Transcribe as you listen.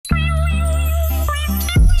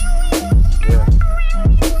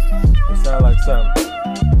something.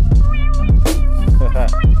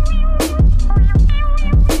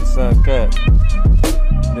 It's uncut.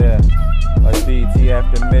 Yeah, like BT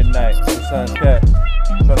after midnight. It's uncut.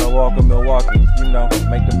 Tryna walk in Milwaukee,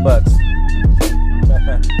 make the butts.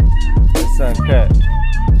 It's uncut.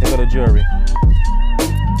 Here go the jury.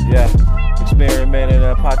 Yeah, experiment in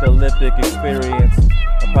an apocalyptic experience.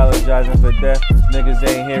 Apologizing for death, niggas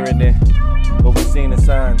ain't hearing it. But we seen the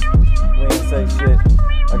signs, we ain't say shit.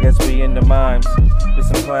 I guess we in the mimes, this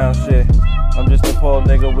some clown shit. I'm just a poor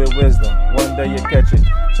nigga with wisdom, one day you catch it.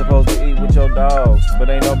 Supposed to eat with your dogs, but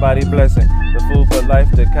ain't nobody blessing. The food for life,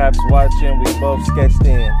 the cops watching, we both sketched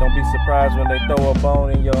in. Don't be surprised when they throw a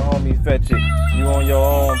bone and your homie fetch it. You on your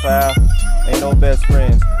own, pal, ain't no best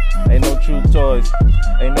friends. Ain't no true toys,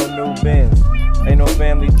 ain't no new bins. Ain't no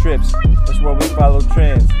family trips, that's where we follow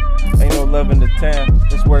trends. Ain't no love in the town,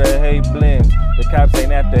 that's where the hate blends. The cops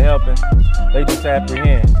ain't after helping, they just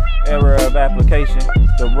apprehend. Error of application,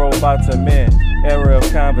 the robots are men. Error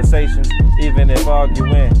of conversations, even if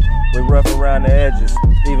arguing. We rough around the edges,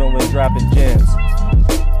 even when dropping gems.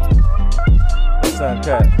 It's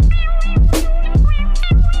uncut.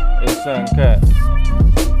 It's uncut.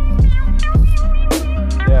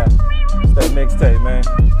 Yeah, it's that mixtape, man.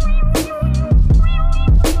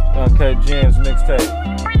 Uncut Gems mixtape.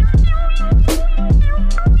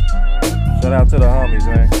 Shout out to the homies,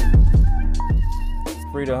 man.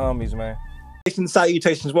 Free the homies, man.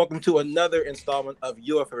 Salutations. Welcome to another installment of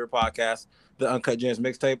your favorite podcast, the Uncut Gems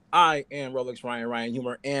mixtape. I am Rolex Ryan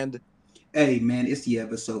Humor, and hey, man, it's the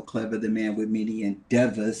ever so clever, the man with many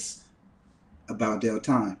endeavors about Del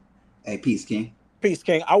Time. Hey, peace, King. Peace,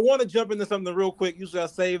 King. I want to jump into something real quick. Usually I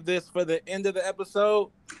save this for the end of the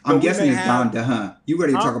episode. I'm guessing it's Donda, huh? You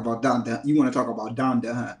ready to talk about Donda? You want to talk about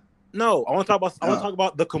Donda, huh? No, I want to talk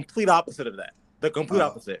about the complete opposite of that. The complete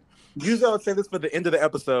opposite. Usually I would say this for the end of the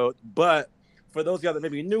episode, but for those of y'all that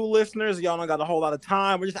maybe new listeners, y'all don't got a whole lot of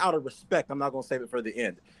time. We're just out of respect. I'm not going to save it for the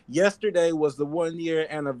end. Yesterday was the 1-year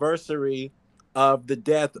anniversary of the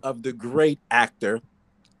death of the great actor,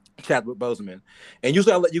 Chadwick Boseman. And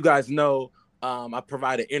usually I'll let you guys know I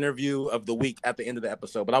provide an interview of the week at the end of the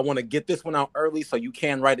episode, but I want to get this one out early so you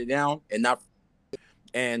can write it down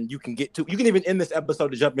and you can even end this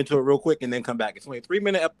episode to jump into it real quick and then come back. It's only a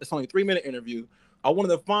 3-minute interview. I wanted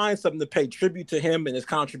to find something to pay tribute to him and his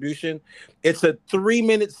contribution. It's a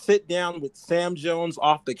 3-minute sit down with Sam Jones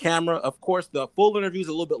off the camera. Of course, the full interview is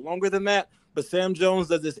a little bit longer than that, but Sam Jones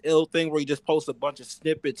does this ill thing where he just posts a bunch of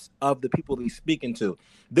snippets of the people that he's speaking to.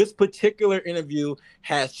 This particular interview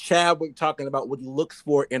has Chadwick talking about what he looks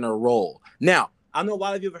for in a role. Now, I know a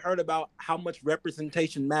lot of you have heard about how much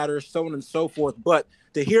representation matters, so on and so forth, but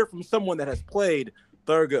to hear from someone that has played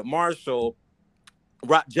Thurgood Marshall,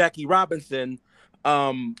 Jackie Robinson,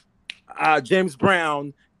 James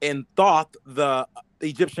Brown, and Thoth, the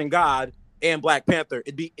Egyptian god, and Black Panther,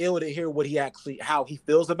 it'd be ill to hear how he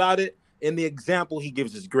feels about it. And the example he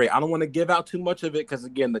gives is great. I don't want to give out too much of it because,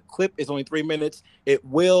 again, the clip is only 3 minutes. It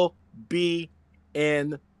will be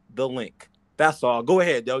in the link. That's all. Go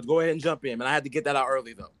ahead, though. Go ahead and jump in. Man, I had to get that out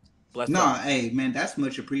early, though. Hey, man, that's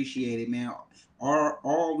much appreciated, man.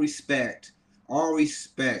 All respect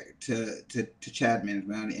to Chadman,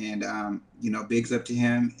 man, and bigs up to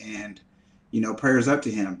him, and prayers up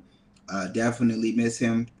to him. Definitely miss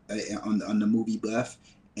him on the movie buff,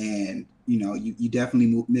 and you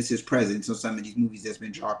definitely miss his presence on some of these movies that's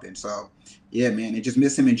been dropping. So yeah, man, and just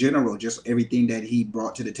miss him in general, just everything that he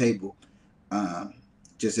brought to the table,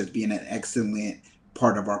 just as being an excellent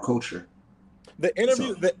part of our culture. The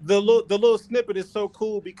interview, the little snippet is so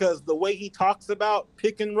cool because the way he talks about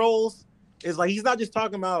pick and rolls is like he's not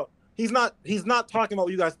talking about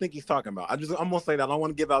what you guys think he's talking about. I'm gonna say that. I don't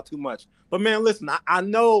want to give out too much. But man, listen, I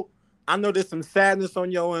know there's some sadness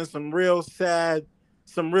on your end, some real sad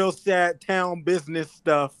town business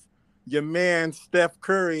stuff. Your man Steph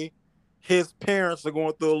Curry, his parents are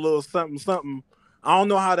going through a little something. I don't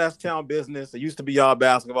know how that's town business. It used to be y'all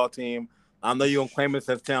basketball team. I know you're gonna claim it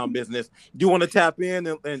as town business. Do you want to tap in?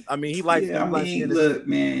 And I mean, he likes. Yeah, look,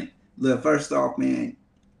 man. Look, first off, man,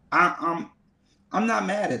 I'm not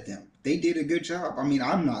mad at them. They did a good job. I mean,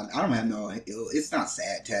 I don't have no. It's not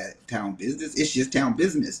sad town business. It's just town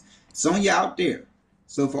business. Sonya out there.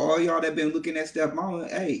 So for all y'all that been looking at Steph Mama,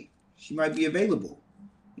 hey, she might be available.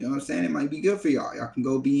 You know what I'm saying? It might be good for y'all. Y'all can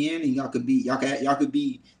go be in, and y'all could be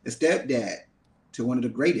a stepdad to one of the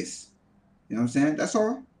greatest. You know what I'm saying? That's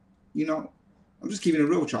all. I'm just keeping it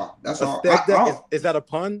real with y'all. That's all. Is that a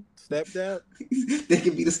pun? Stepdad? They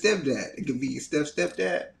could be the stepdad. It could be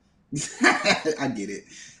stepdad. I get it.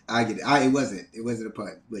 It wasn't a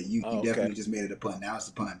pun, but you definitely just made it a pun. Now it's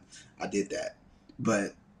a pun. I did that.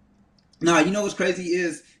 But Nah, you know what's crazy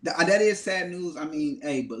is that is sad news. I mean,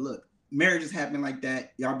 hey, but look, marriages happen like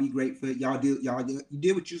that. Y'all be grateful. You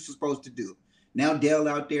did what you're supposed to do. Now Dale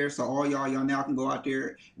out there, so all y'all now can go out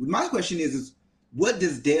there. My question is what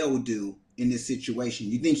does Dale do in this situation?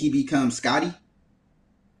 You think he becomes Scotty?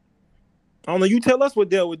 I don't know. You tell us what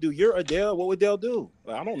Dale would do. You're a Dale. What would Dale do?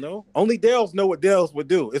 I don't know. Only Dales know what Dales would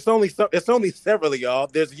do. It's only several of y'all.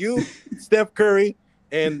 There's you, Steph Curry,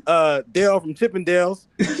 and Dale from Chippendales,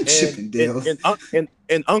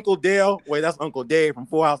 and Uncle Dale. Wait, that's Uncle Dave from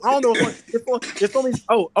Full House. I don't know. It's only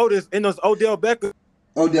there's Odell Beckham.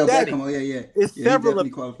 Odell Beckham. Oh yeah. It's several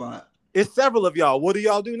of qualified. It's several of y'all. What do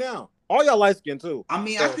y'all do now? All y'all light skinned too. I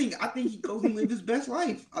mean, so. I think he goes and live his best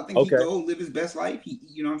life. I think he go live his best life.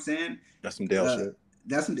 You know what I'm saying? That's some Dale shit.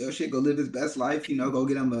 That's some Dale shit. Go live his best life. You know, go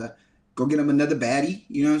get him another baddie.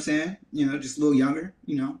 You know what I'm saying? You know, just a little younger.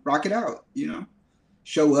 You know, rock it out. You know,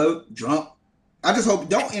 show up drunk. I just hope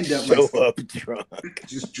don't end up drunk.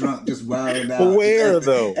 Just drunk, just wilding out. Where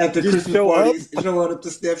though? At the Christmas parties, showing up to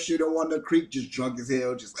Steph shit on the creek, just drunk as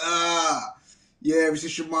hell. Just yeah, ever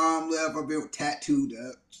since your mom left, I've been tattooed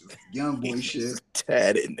up. Just young boy shit.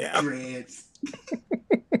 Tatted now. Dreads.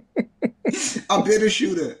 I've been a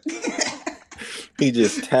shooter. He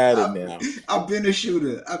just tatted now. I've been a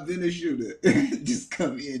shooter. Just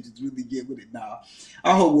come in, just really get with it now.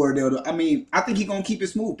 I hope Wardell. I mean, I think he's gonna keep it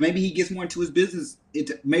smooth. Maybe he gets more into his business.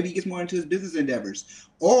 Endeavors,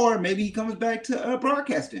 or maybe he comes back to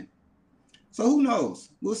broadcasting. So who knows?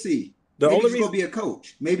 We'll see. Maybe he's gonna be a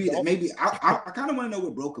coach. Maybe I kind of want to know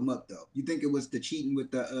what broke him up though. You think it was the cheating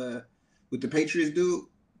with the Patriots dude?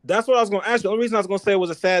 That's what I was gonna ask you. The only reason I was gonna say it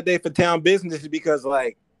was a sad day for town business is because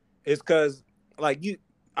I'm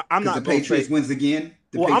not. The Patriots wins again.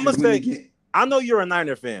 I'm gonna say I know you're a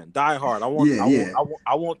Niner fan, die hard. I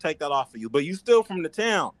won't take that off of you, but you still from the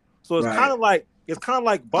town, so it's kind of like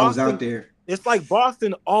Boston. I was out there. It's like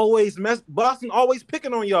Boston always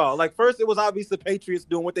picking on y'all. Like first it was obviously the Patriots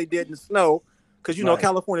doing what they did in the snow, because you know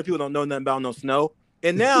California people don't know nothing about no snow,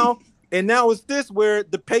 and now it's this where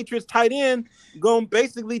the Patriots tight end gonna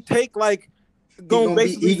basically take he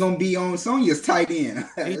gonna be on Sonya's tight end.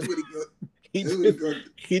 He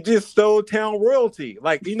just stole town royalty,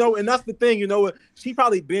 and that's the thing. You know, she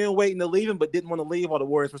probably been waiting to leave him, but didn't want to leave while the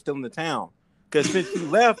Warriors were still in the town. Because since she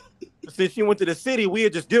left, since she went to the city, we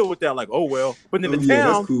had just deal with that. Like, oh well. But in the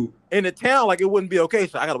town, cool. It wouldn't be okay.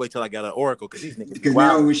 So I gotta wait till I got an Oracle because these niggas. Because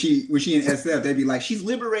now when she in SF, they'd be like, she's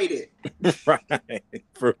liberated. Right,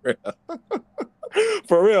 for real.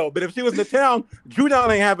 For real. But if she was in the town, Drew Down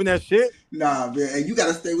ain't having that shit. Nah, man, you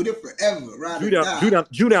gotta stay with it forever, right?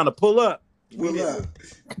 Drew Down to pull up.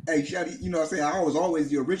 Hey, Shotty, you know what I'm saying? I was always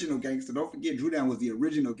the original gangster. Don't forget, Drew Down was the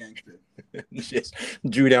original gangster.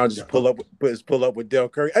 Drew Down just pull up with Del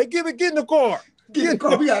Curry. Hey, get in the car. Get in the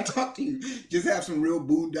car. We gotta talk to you. Just have some real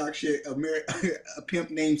boondock shit. A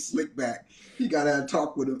pimp named Slickback. You gotta have a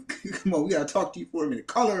talk with him. Come on, we gotta talk to you for a minute.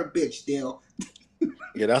 Call her a bitch, Dale.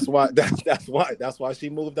 Yeah, that's why she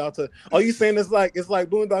moved out to. Oh, you saying it's like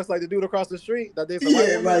Boondocks, like the dude across the street that they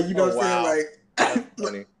right? You know what I'm saying? That's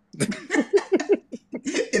funny.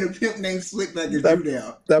 And a pimp named Slickback is Drew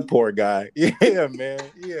Down. That poor guy. Yeah, man.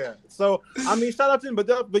 Yeah. So I mean, shout out to him.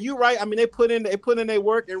 But you're right. I mean, they put in their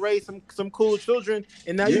work and raised some cool children,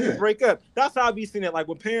 and now you can break up. That's how I be seeing it. Like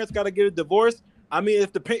when parents got to get a divorce. I mean,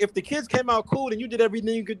 if the kids came out cool, then you did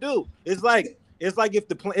everything you could do. It's like if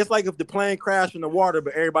the plane crashed in the water,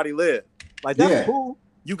 but everybody lived. Like that's cool.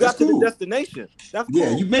 You got to the destination. That's cool.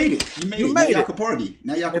 Yeah, you made it. You made it.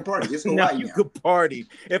 Now y'all can party. It's now you could party.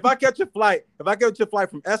 If I catch a flight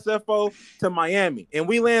from SFO to Miami and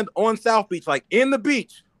we land on South Beach, like in the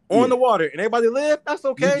beach, on the water, and everybody live, that's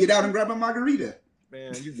okay. You get out and grab a margarita.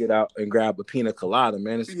 Man, you get out and grab a pina colada,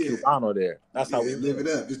 man. It's a Cubano there. That's how we live it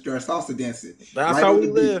up. Just start salsa dancing. That's how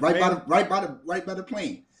we live. Right by the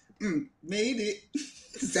plane. Made it.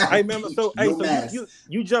 I remember. So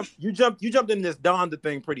you jumped in this Donda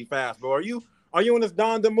thing pretty fast, bro. Are you in this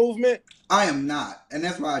Donda movement? I am not, and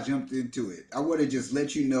that's why I jumped into it. I would have just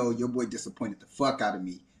let you know your boy disappointed the fuck out of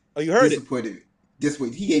me. Oh, you heard disappointed.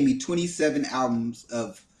 He gave me 27 albums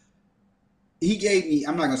of. He gave me.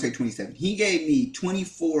 I'm not gonna say 27. He gave me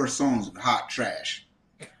 24 songs of hot trash.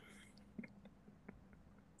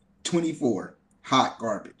 24 hot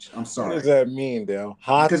garbage. I'm sorry. What does that mean, Dale?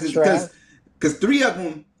 Hot trash. Because three of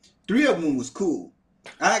them was cool.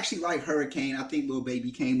 I actually like Hurricane. I think Lil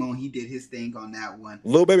Baby came on. He did his thing on that one.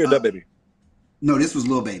 Lil Baby or Dub Baby? No, this was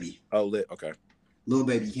Lil Baby. Oh, lit. Okay. Lil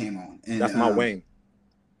Baby came on. And that's my Wayne.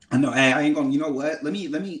 I know. I ain't gonna. You know what? Let me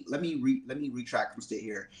retract from sit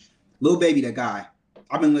here. Lil Baby, that guy.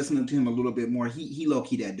 I've been listening to him a little bit more. He low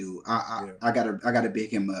key that dude. I gotta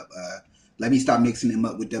big him up. Let me stop mixing him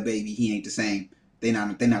up with the baby. He ain't the same. They're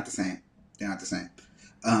not the same. They're not the same.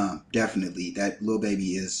 Definitely, that Lil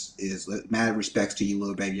Baby is mad respects to you,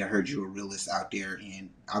 Lil Baby. I heard you a realist out there, and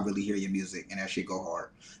I really hear your music, and that shit go hard.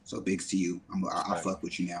 So bigs to you. I'll fuck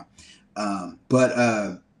with you now.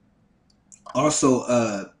 But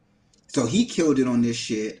also, so he killed it on this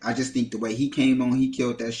shit. I just think the way he came on, he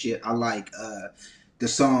killed that shit. I like the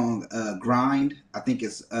song Grind. I think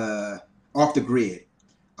it's Off the Grid.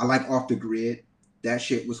 I like Off the Grid. That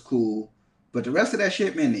shit was cool. But the rest of that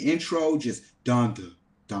shit, man, the intro just Donda.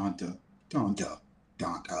 But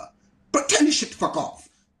turn this shit the fuck off.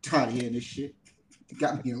 Tired of hearing this shit. It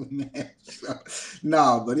got me a little mad. So,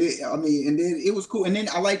 no, but and then it was cool. And then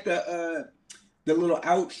I like the little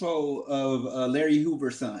outro of Larry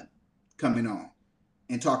Hoover's son coming on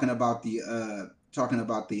and talking about the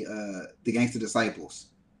gangster disciples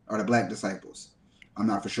or the black disciples. I'm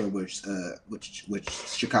not for sure which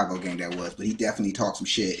Chicago gang that was, but he definitely talked some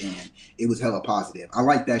shit and it was hella positive. I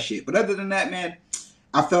like that shit. But other than that, man,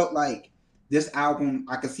 I felt like this album,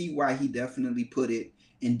 I could see why he definitely put it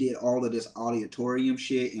and did all of this auditorium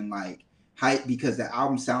shit and like hype, because the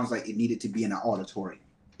album sounds like it needed to be in an auditorium.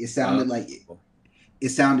 It sounded like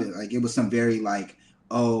it was some very like,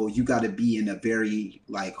 oh, you got to be in a very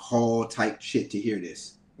like hall type shit to hear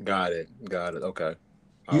this. Got it. Okay.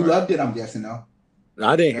 You loved it, I'm guessing, though.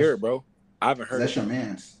 I didn't hear it, bro. I haven't heard it. That's your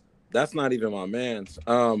man's. That's not even my man's.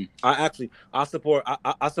 I support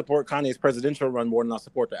Kanye's presidential run more than I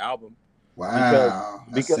support the album. Wow.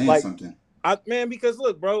 Because saying like something. Because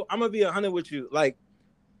look, bro, I'm gonna be 100 with you. Like,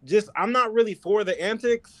 I'm not really for the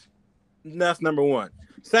antics. That's number one.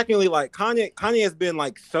 Secondly, like Kanye has been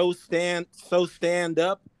like so stand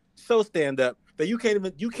up that you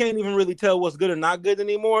can't even really tell what's good or not good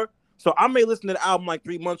anymore. So I may listen to the album like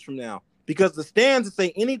 3 months from now because the stands that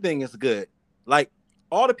say anything is good. Like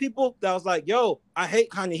all the people that was like, yo, I hate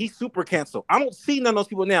Kanye, he's super canceled. I don't see none of those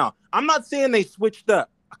people now. I'm not saying they switched up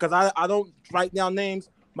because I don't write down names.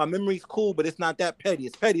 My memory's cool, but it's not that petty.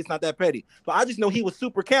 It's petty. It's not that petty. But I just know he was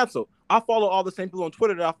super canceled. I follow all the same people on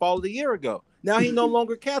Twitter that I followed a year ago. Now he no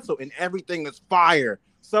longer canceled, and everything is fire.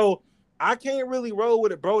 So I can't really roll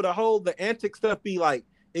with it, bro. The antic stuff be like,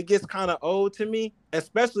 it gets kind of old to me.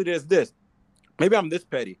 Especially there's this. Maybe I'm this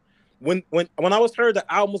petty. When I was heard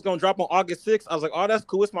the album was gonna drop on August 6th, I was like, oh, that's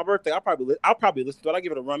cool. It's my birthday. I'll probably listen to it. I'll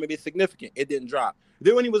give it a run. Maybe it's significant. It didn't drop.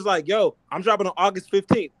 Then when he was like, yo, I'm dropping on August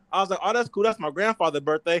 15th, I was like, oh, that's cool. That's my grandfather's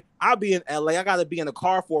birthday. I'll be in LA. I gotta be in the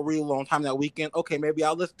car for a real long time that weekend. Okay, maybe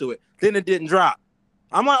I'll listen to it. Then it didn't drop.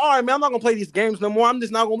 I'm like, all right, man, I'm not gonna play these games no more. I'm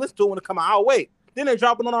just not gonna listen to it when it come out. I'll wait. Then they're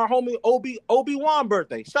dropping on our homie Obi-Wan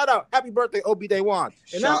birthday. Shout out, happy birthday, Obi Day Wan.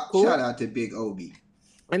 And that's cool. Shout out to Big Obi.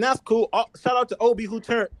 And that's cool. Shout out to Obi who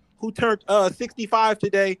turned 65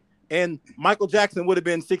 today, and Michael Jackson would have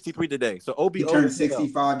been 63 today. So Obi turned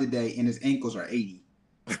 65 today, and his ankles are 80.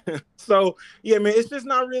 So yeah, man, it's just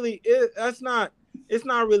not really. It's not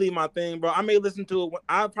really my thing, bro. I may listen to it.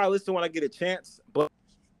 I'll probably listen when I get a chance, but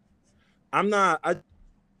I'm not.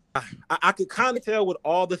 I could kind of tell with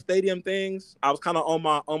all the stadium things. I was kind of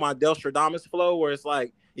on my Del Stradamus flow, where it's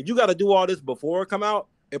like, if you got to do all this before it come out,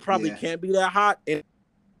 it probably can't be that hot and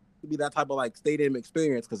be that type of like stadium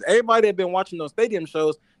experience. Because everybody that been watching those stadium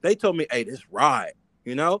shows, they told me, hey, this ride,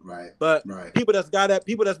 you know? Right. But people that's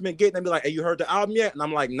been getting them be like, hey, you heard the album yet? And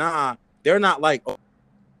I'm like, nah. They're not like, oh,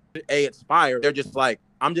 hey, it's fire. They're just like,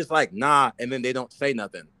 I'm just like, nah, and then they don't say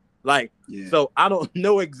nothing. Like, so I don't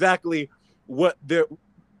know exactly what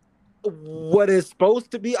it's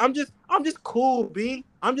supposed to be. I'm just cool, B.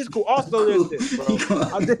 I'm just cool. Also, there's this, bro.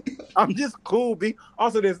 I'm just cool, B.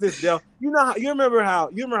 Also, there's this, Del. You remember how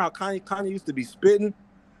Kanye used to be spitting?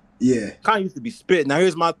 Yeah. Kanye used to be spitting. Now,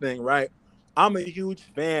 here's my thing, right? I'm a huge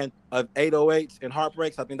fan of 808s and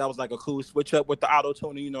heartbreaks. I think that was like a cool switch up with the auto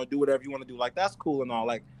tune. You know, do whatever you want to do. Like, that's cool and all.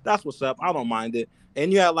 Like, that's what's up. I don't mind it.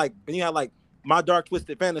 And you had like My Dark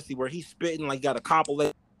Twisted Fantasy, where he's spitting like, you got a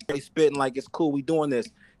compilation. He's spitting like, it's cool. We doing this.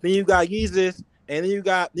 Then you got Yeezus, and then you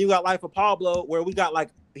got Life of Pablo, where we got like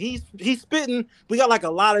he's spitting. We got like a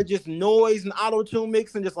lot of just noise and auto tune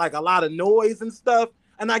mix and just like a lot of noise and stuff.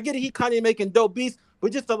 And I get it, he Kanye making dope beats,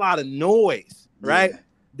 but just a lot of noise, right? Yeah.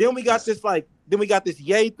 Then we got this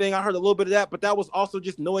Ye thing. I heard a little bit of that, but that was also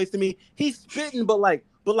just noise to me. He's spitting, but like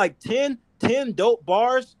 10 dope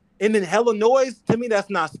bars and then hella noise. To me, that's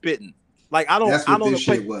not spitting. Like I don't. That's what this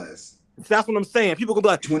shit was. That's what I'm saying. People can be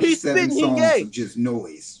like, 27 songs of just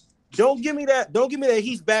noise. Don't give me that.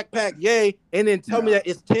 He's backpack Ye, and then tell me that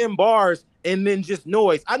it's 10 bars and then just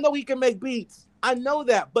noise. I know he can make beats. I know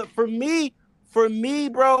that. But for me,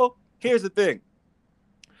 bro, here's the thing.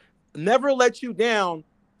 Never Let You Down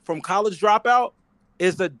from College Dropout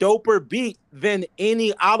is a doper beat than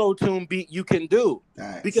any auto-tune beat you can do.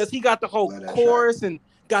 Nice. Because he got the whole chorus and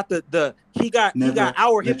got he got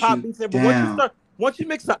our hip hop beats in. But once you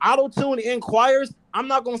mix the auto-tune and choirs, I'm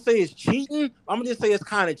not gonna say it's cheating. I'm gonna just say it's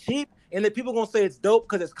kind of cheap, and then people gonna say it's dope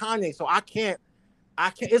because it's Kanye. So I can't.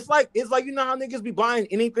 It's like you know how niggas be buying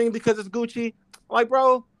anything because it's Gucci. Like,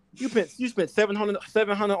 bro, you spent 700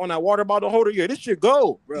 on that water bottle holder. Yeah, this shit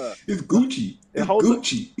go, bro. It's Gucci. It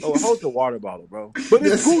holds the water bottle, bro. But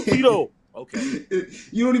it's Gucci though. Okay.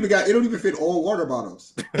 It don't even fit all water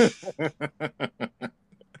bottles.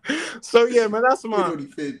 So yeah, man, that's my. It only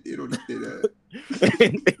fit.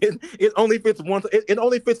 It only fits one. It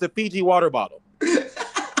only fits the Fiji water bottle.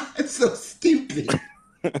 It's so stupid.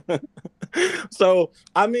 So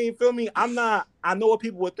I mean, feel me? I know what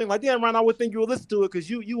people would think. Like, damn, Ryan, I would think you would listen to it because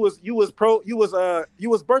you was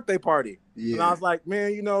birthday party. Yeah. And I was like,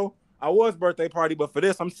 man, you know, I was birthday party, but for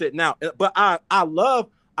this, I'm sitting out. But I love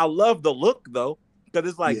the look though, because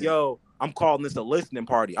it's like, yo, I'm calling this a listening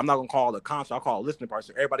party. I'm not gonna call it a concert. I'll call it a listening party.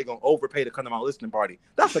 So everybody gonna overpay to come to my listening party.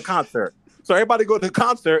 That's a concert. So everybody go to the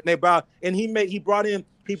concert and they buy. And he brought in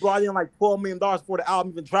like $12 million before the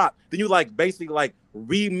album even dropped. Then you like basically like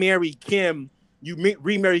remarry Kim. You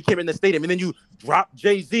remarry Kim in the stadium, and then you drop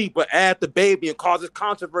Jay-Z, but add the baby and causes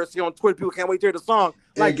controversy on Twitter. People can't wait to hear the song.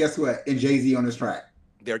 Like, and guess what? And Jay-Z on this track.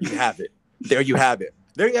 There you have it. There you have it.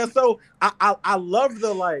 So I love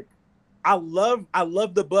the like. I love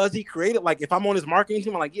the buzz he created. Like, if I'm on his marketing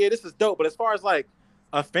team, I'm like, yeah, this is dope. But as far as like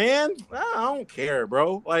a fan, I don't care,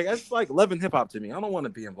 bro. Like, that's like loving hip hop to me. I don't want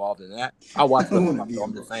to be involved in that. I watch hip hop, so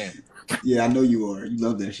I'm just saying. Yeah, I know you are. You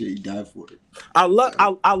love that shit. You die for it. I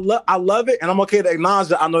love it, and I'm okay to acknowledge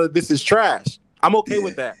that I know that this is trash. I'm okay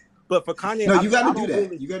with that. But for Kanye, no, you got to do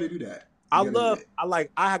that. You got to do that.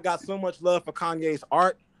 I got so much love for Kanye's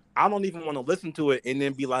art. I don't even want to listen to it and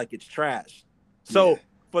then be like it's trash. So. Yeah.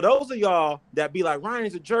 For those of y'all that be like,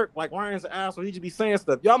 Ryan's a jerk, like Ryan's an asshole, he just be saying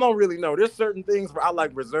stuff. Y'all don't really know. There's certain things where I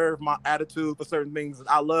like reserve my attitude for certain things that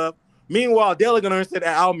I love. Meanwhile, Dale gonna say that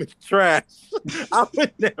album is trash. I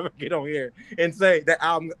would never get on here and say that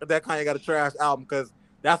album, that Kanye got a trash album, because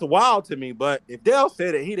that's wild to me. But if Dale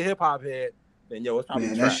said it, he the hip hop head, then yo, it's probably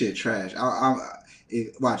trash. Man, that shit trash.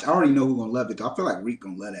 Watch, I already know who's gonna love it. I feel like Reek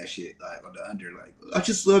gonna love that shit. Like on the under, like I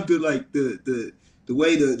just love the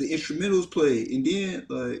way the instrumentals play, and then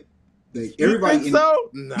like everybody. You think so?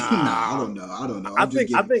 Nah, I don't know. I'm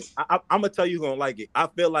gonna tell you who's gonna like it. I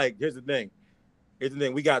feel like here's the thing.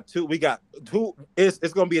 We got two.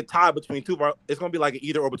 It's gonna be a tie between two of our. It's gonna be like an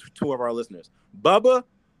either or between two of our listeners, Bubba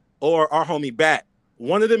or our homie Bat.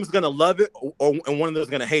 One of them is gonna love it, and one of them is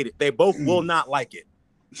gonna hate it. They both will not like it.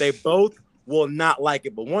 They both will not like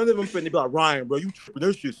it. But one of them finna be like, Ryan, bro, you tripping?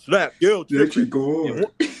 This shit slap. Yo, tripping. Go on.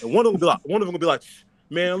 And one of them gonna be like,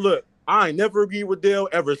 man, look, I ain't never agreed with Dale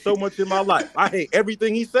ever so much in my life. I hate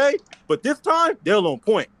everything he say, but this time Dale on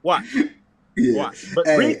point. Watch. Yeah. Watch. But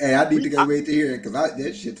hey, I need to wait to hear it, because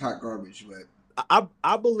that shit's hot garbage. But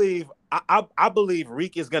I believe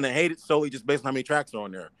Reek is gonna hate it solely just based on how many tracks are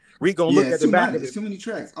on there. Reek gonna look at the back. There's too many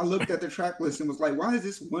tracks. I looked at the track list and was like, why is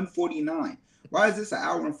this 149? Why is this an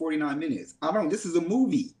hour and 49 minutes? This is a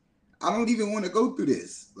movie. I don't even want to go through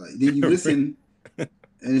this. Like, then you listen, and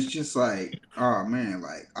it's just like, oh man,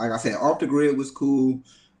 like I said, Off the Grid was cool.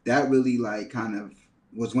 That really like kind of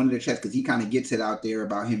was one of the tracks, because he kind of gets it out there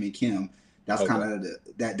about him and Kim. That's kind of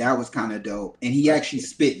that was kind of dope, and he actually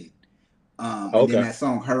spitting. And then that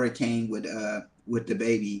song Hurricane with the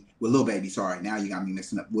baby, with Lil Baby. Sorry, now you got me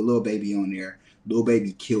mixing up. With Lil Baby on there, Lil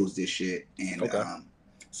Baby kills this shit, and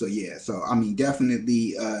so yeah, so I mean,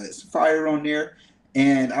 definitely some fire on there.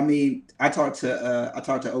 And I mean, I talked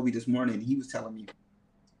to Obi this morning, and he was telling me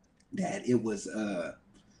that it was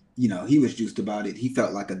he was juiced about it. He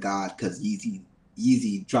felt like a god because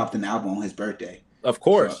Yeezy dropped an album on his birthday. Of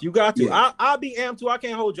course, so, you got to. Yeah. I'll be amped too. I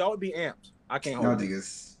can't hold you. I would be amped. I can't hold you.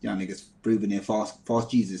 Y'all niggas proving in false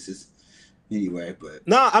Jesuses. Anyway, but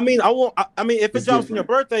I mean, if it drops on your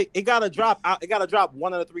birthday, it gotta drop. It gotta drop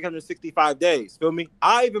 1 out of 365 days. Feel me?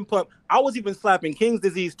 I was even slapping King's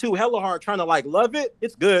Disease too, hella hard, trying to like love it.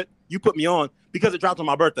 It's good. You put me on because it dropped on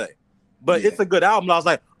my birthday, but it's a good album. I was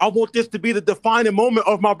like, I want this to be the defining moment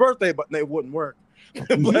of my birthday, but it wouldn't work.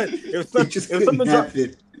 But if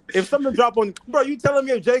something drop on, bro, you telling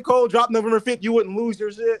me if J. Cole dropped November 5th, you wouldn't lose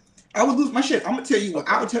your shit? I would lose my shit. I'm gonna tell you.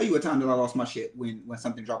 I would tell you a time that I lost my shit when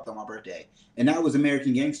something dropped on my birthday, and that was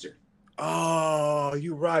American Gangster. Oh,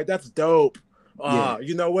 you right. That's dope. Yeah.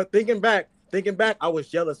 You know what? Thinking back, I was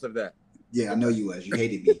jealous of that. Yeah, I know you was. You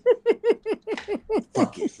hated me.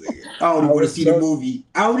 Fuck it. I don't want to see the movie.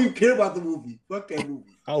 I don't even care about the movie. Fuck that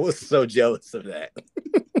movie. I was so jealous of that.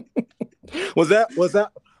 Was that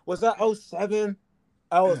 07?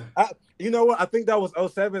 You know what? I think that was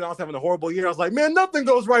 07. I was having a horrible year. I was like, man, nothing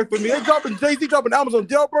goes right for me. They dropping Jay-Z dropping albums on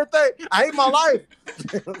Dale's birthday. I hate my life.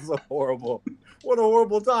 It was what a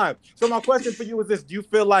horrible time. So my question for you is this: do you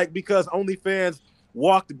feel like because OnlyFans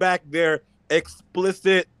walked back their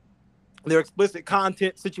explicit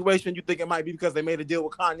content situation, you think it might be because they made a deal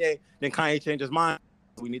with Kanye, then Kanye changed his mind?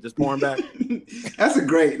 We need this porn back. That's a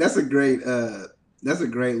great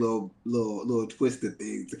little twist of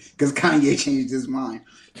things because Kanye changed his mind.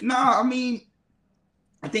 No, I mean,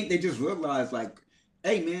 I think they just realized like,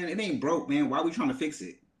 hey man, it ain't broke, man. Why are we trying to fix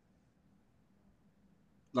it?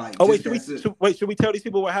 Like, should we tell these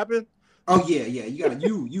people what happened? Oh yeah.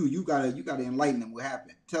 You gotta enlighten them what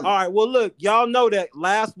happened. Tell them. All right. Well, look, y'all know that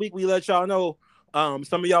last week we let y'all know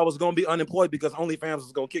some of y'all was gonna be unemployed because OnlyFans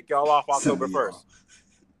was gonna kick y'all off October 1st.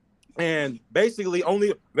 And basically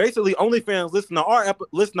OnlyFans listened to our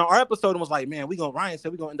episode and was like, man, Ryan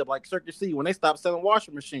said we're gonna end up like Circuit City when they stopped selling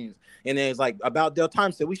washing machines. And then it's like about their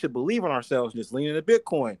time said we should believe in ourselves, just lean into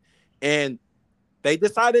Bitcoin. And they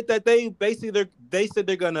decided that they said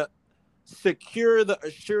they're gonna secure the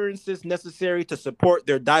assurances necessary to support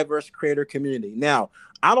their diverse creator community. Now,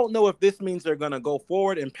 I don't know if this means they're gonna go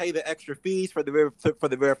forward and pay the extra fees for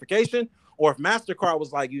the verification, or if MasterCard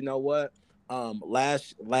was like, you know what,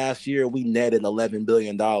 last year we netted $11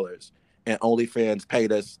 billion and OnlyFans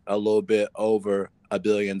paid us a little bit over $1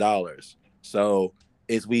 billion. So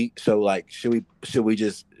should we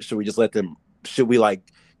just let them? Should we like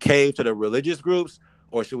cave to the religious groups?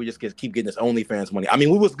 Or should we just keep getting this OnlyFans money? I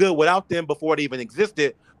mean, we was good without them before it even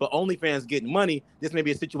existed, but OnlyFans getting money, this may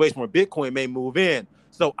be a situation where Bitcoin may move in.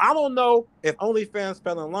 So I don't know if OnlyFans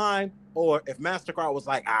fell in line or if MasterCard was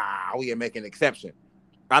like, we can make an exception.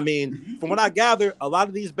 I mean, from what I gather, a lot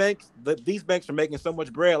of these banks are making so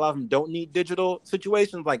much bread, a lot of them don't need digital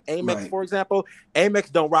situations, like Amex, right. For example.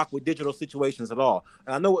 Amex don't rock with digital situations at all.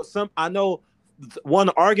 And I know one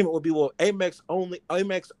argument would be, well, Amex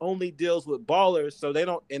only deals with ballers, so they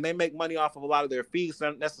make money off of a lot of their fees,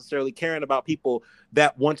 not necessarily caring about people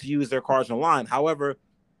that want to use their cards online. However,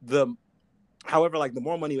 the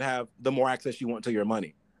more money you have, the more access you want to your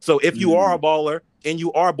money. So if you are a baller and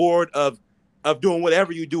you are bored of doing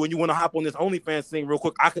whatever you do and you want to hop on this OnlyFans thing real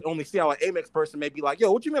quick, I could only see how an Amex person may be like,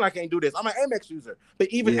 yo, what you mean I can't do this? I'm an Amex user. But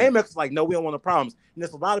even Amex is like, no, we don't want the problems. And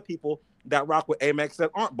there's a lot of people that rock with Amex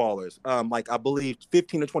that aren't ballers. Like I believe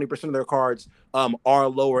 15 to 20% of their cards are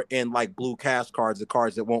lower end, like blue cash cards, the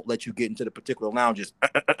cards that won't let you get into the particular lounges.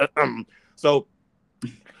 So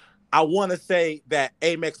I want to say that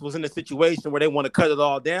Amex was in a situation where they want to cut it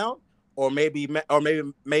all down, or maybe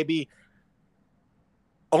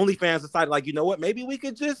OnlyFans decided, like, you know what, maybe we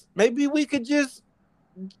could just pay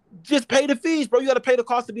the fees, bro. You got to pay the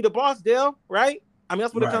cost to be the boss, Dale, right? I mean,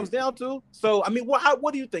 that's what it comes down to. So, I mean,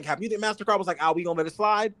 what do you think happened? You think MasterCard was like, we gonna let it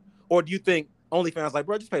slide? Or do you think OnlyFans like,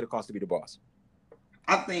 bro, just pay the cost to be the boss?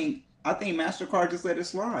 I think MasterCard just let it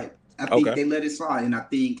slide. I think they let it slide. And I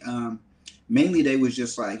think mainly they was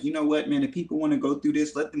just like, you know what, man, if people want to go through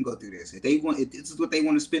this, let them go through this. If this is what they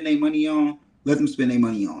want to spend their money on, let them spend their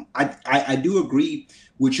money on. I do agree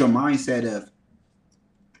with your mindset of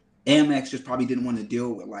Amex just probably didn't want to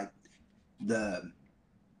deal with like the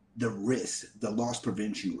risk, the loss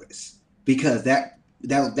prevention risk, because that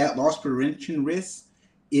loss prevention risk,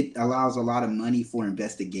 it allows a lot of money for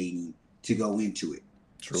investigating to go into it.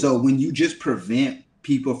 True. So when you just prevent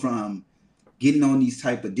people from getting on these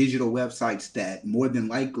type of digital websites that more than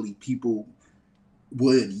likely people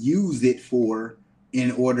would use it for,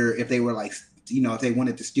 in order, if they were like, you know, if they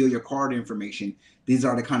wanted to steal your card information, these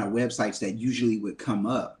are the kind of websites that usually would come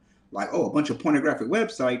up. Like, a bunch of pornographic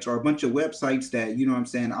websites, or a bunch of websites that, you know what I'm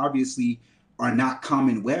saying, obviously are not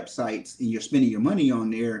common websites, and you're spending your money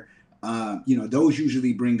on there. You know, those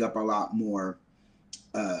usually bring up a lot more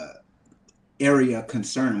area of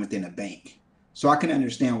concern within a bank. So I can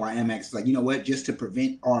understand why Amex is like, you know what, just to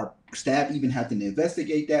prevent our staff even having to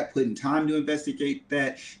investigate that, putting time to investigate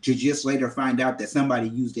that, to just later find out that somebody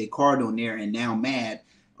used a card on there and now mad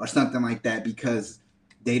or something like that because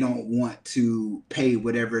they don't want to pay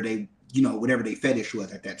whatever they fetish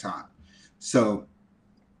was at that time. So,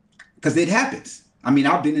 because it happens. I mean,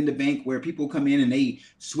 I've been in the bank where people come in and they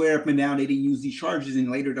swear up and down they didn't use these charges,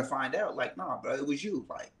 and later to find out, like, nah, bro, it was you.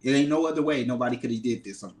 Like, it ain't no other way nobody could have did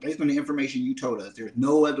this. So based on the information you told us, there's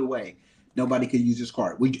no other way nobody could use this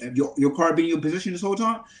card. Your card been in your position this whole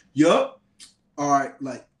time? Yup. all right,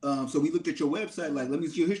 like, so we looked at your website, like, let me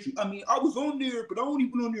see your history. I mean, I was on there, but I only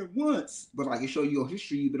been on there once. But like, it show you your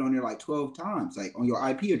history. You've been on there like 12 times, like on your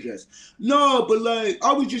IP address. No, but like,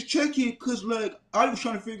 I was just checking because like I was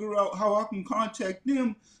trying to figure out how I can contact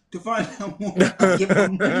them to find out when I get my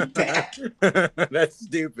money back. That's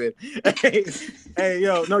stupid. Hey,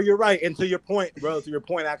 yo, no, you're right. And to your point, bro, to your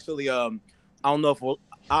point, actually, I don't know if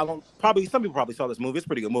probably some people probably saw this movie. It's a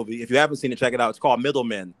pretty good movie. If you haven't seen it, check it out. It's called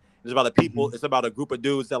Middlemen. It's about it's about a group of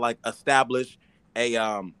dudes that like establish they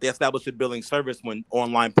establish a billing service when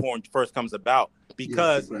online porn first comes about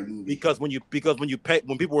because when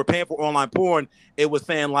people were paying for online porn, it was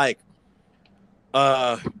saying like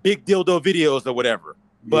big dildo videos or whatever.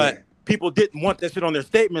 But people didn't want that shit on their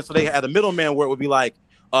statement, so they had a middleman where it would be like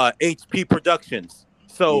HP Productions.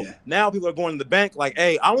 So now people are going to the bank like,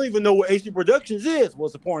 hey, I don't even know what HP Productions is. Well,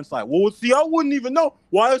 it's a porn site. Well, see, I wouldn't even know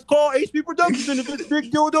why it's called HP Productions and if it's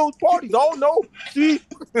big dildo parties. I don't know. See?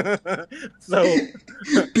 So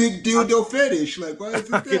big dildo fetish. Like, why is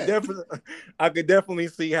it I could definitely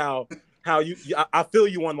see how I feel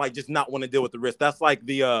you on like just not want to deal with the risk. That's like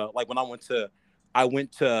the like when I went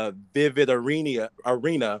to Vivid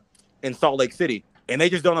Arena in Salt Lake City. And they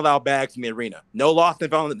just don't allow bags in the arena. No lost and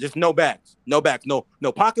found, just no bags. No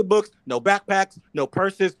pocketbooks, no backpacks, no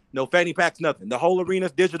purses, no fanny packs, nothing. The whole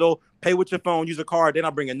arena's digital. Pay with your phone, use a card. They're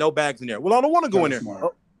not bringing no bags in there. Well, I don't want to go in there.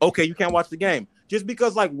 Oh, okay, you can't watch the game. Just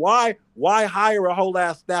because, like, why hire a whole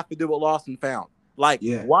ass staff to do what lost and found? Like,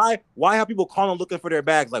 why have people calling looking for their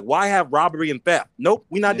bags? Like, why have robbery and theft? Nope,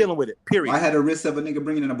 we're not dealing with it, period. I had a risk of a nigga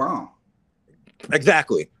bringing in a bomb.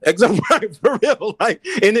 Exactly, right, for real. Like,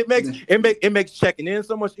 and it makes checking in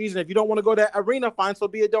so much easier. If you don't want to go to that arena, fine, so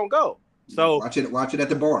be it. Don't go. So watch it at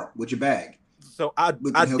the bar with your bag. So I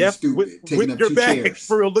definitely with your bag chairs.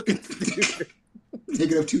 For real, looking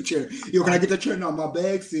taking up 2 chairs. Yo, can I get that chair? No, my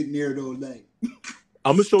bag's sitting there though. Like,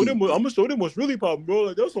 I'm gonna show them what's really popping, bro.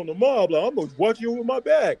 Like, that's on the mob. Like, I'm gonna watch you with my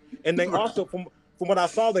bag. And they also from what I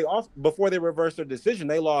saw, they also before they reversed their decision,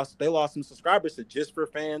 they lost some subscribers to Just for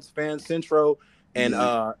Fans, Fans Centro, and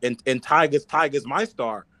Tigers My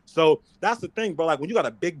Star. So that's the thing, bro. Like when you got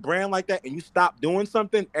a big brand like that and you stop doing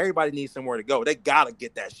something, everybody needs somewhere to go. They gotta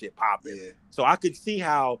get that shit popping. Yeah. So I could see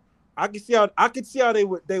how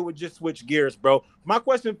they would just switch gears, bro. My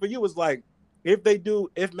question for you is like, if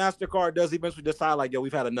MasterCard does eventually decide like, yo,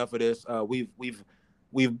 we've had enough of this. We've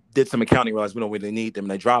did some accounting, realized we don't really need them,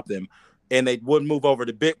 and they drop them. And they would move over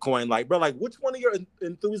to Bitcoin. Like, bro, like which one of your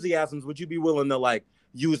enthusiasms would you be willing to like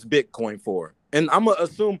use Bitcoin for? And I'm gonna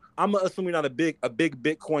assume you're not a big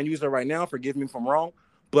Bitcoin user right now. Forgive me if I'm wrong.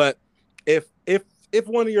 But if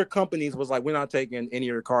one of your companies was like, we're not taking any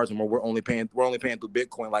of your cards anymore, we're only paying through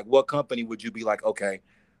Bitcoin, like what company would you be like, okay,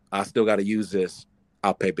 I still gotta use this,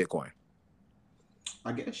 I'll pay Bitcoin?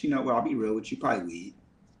 I guess, well, I'll be real with you, probably weed.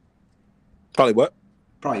 Probably what?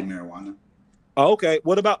 Probably marijuana. Oh, okay.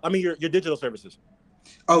 What about, your digital services?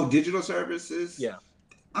 Oh, digital services? Yeah.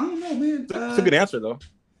 I don't know, man. It's a good answer, though.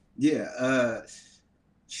 Yeah.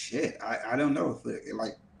 Shit. I don't know.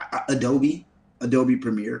 Like Adobe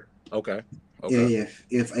Premiere. Okay.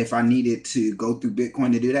 If I needed to go through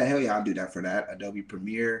Bitcoin to do that, hell yeah, I'll do that for that. Adobe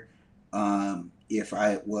Premiere. If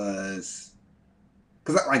I was,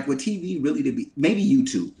 because like with TV, really to be maybe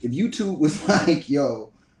YouTube. If YouTube was like,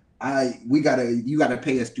 yo, you gotta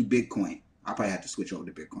pay us through Bitcoin, I probably have to switch over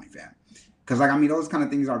to Bitcoin, fam. Because like those kind of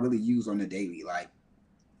things I really use on the daily. Like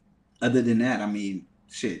other than that,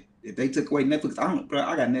 shit. If they took away Netflix,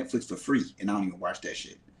 I got Netflix for free and I don't even watch that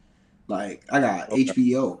shit. Like I got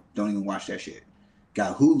HBO, don't even watch that shit.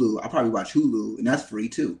 Got Hulu, I probably watch Hulu and that's free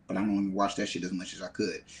too, but I don't even watch that shit as much as I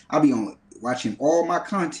could. I'll be watching all my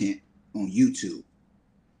content on YouTube,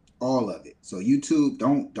 all of it. So YouTube,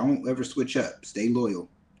 don't ever switch up. Stay loyal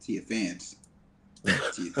to your fans,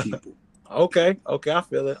 to your people. Okay, I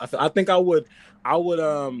feel it. I think I would.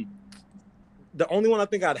 The only one I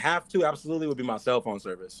think I'd have to absolutely would be my cell phone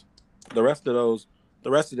service. The rest of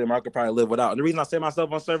them I could probably live without. And the reason I say my cell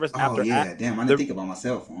phone service I didn't think about my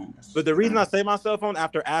cell phone. But the reason I say my cell phone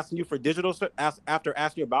after asking you about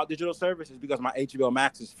digital service is because my HBO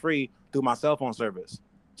Max is free through my cell phone service.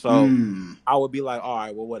 So I would be like, all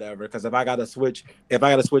right, well, whatever. Because if I gotta switch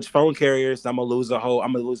phone carriers, I'm gonna lose a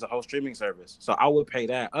whole streaming service. So I would pay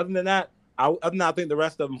that. Other than that, I think the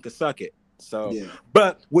rest of them could suck it. So,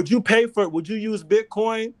 but would you use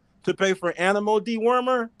Bitcoin to pay for animal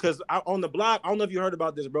dewormer? Because on the block, I don't know if you heard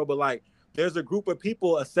about this, bro, but like there's a segment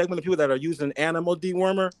of people that are using animal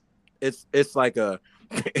dewormer. It's like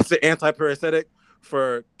it's an anti-parasitic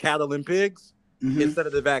for cattle and pigs instead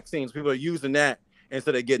of the vaccines. People are using that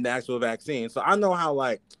instead of getting the actual vaccine. So I know how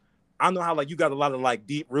I know how like you got a lot of like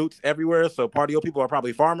deep roots everywhere. So part of your people are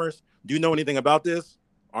probably farmers. Do you know anything about this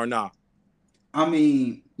or not? I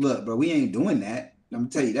mean, look, bro, we ain't doing that. I'm gonna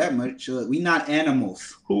tell you that much. We not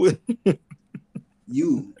animals. Who?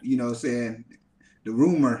 You know what I'm saying? The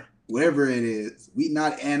rumor, whatever it is, we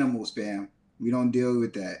not animals, fam. We don't deal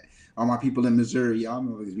with that. All my people in Missouri, y'all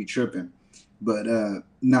know be tripping. But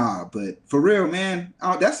nah, but for real, man,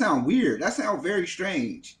 that sounds weird. That sounds very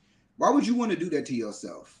strange. Why would you want to do that to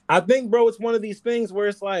yourself? I think, bro, it's one of these things where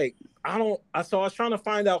it's like, so I was trying to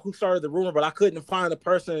find out who started the rumor, but I couldn't find the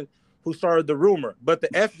person who started the rumor. But the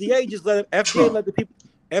FDA just let the people.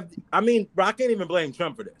 I mean, bro, I can't even blame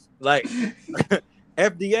Trump for this. Like,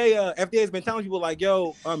 FDA has been telling people like,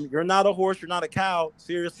 yo, you're not a horse, you're not a cow.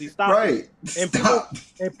 Seriously, stop. Right. And Stop.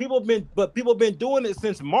 people have been doing it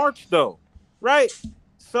since March though, right?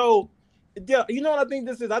 So, yeah, you know what I think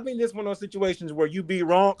this is? I think this is one of those situations where you be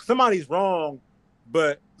wrong. Somebody's wrong,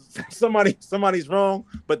 but somebody's wrong,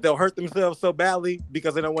 but they'll hurt themselves so badly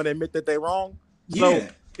because they don't want to admit that they're wrong. So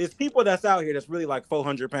it's people that's out here that's really like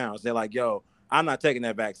 400 pounds. They're like, yo, I'm not taking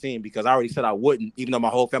that vaccine because I already said I wouldn't, even though my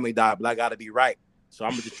whole family died, but I got to be right. So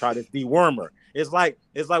I'm gonna just try this dewormer. It's like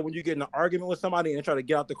when you get in an argument with somebody and they try to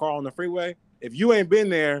get out the car on the freeway. If you ain't been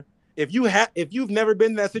there, if you've never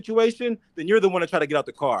been in that situation, then you're the one to try to get out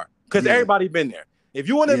the car because everybody been there. If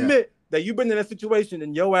you want to admit that you've been in that situation,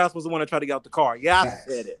 then your ass was the one to try to get out the car. Yeah, I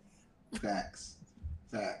said it. Facts.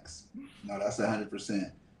 No, that's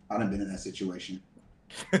 100%. I done been in that situation.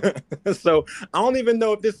 So I don't even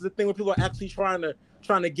know if this is the thing where people are actually trying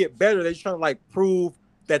to get better. They're just trying to like prove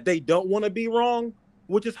that they don't want to be wrong,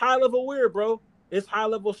 which is high level weird, bro. It's high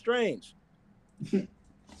level strange.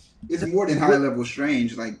 It's more than high level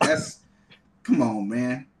strange. Like that's, come on,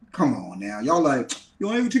 man. Come on now. Y'all like, you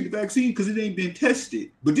ain't gonna take the vaccine because it ain't been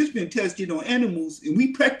tested. But this been tested on animals, and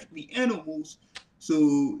we practically animals.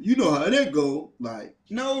 So you know how that go. Like,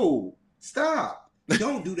 no, stop.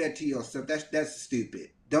 Don't do that to yourself. That's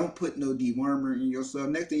stupid. Don't put no dewormer in yourself.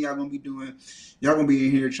 Next thing y'all gonna be doing, y'all gonna be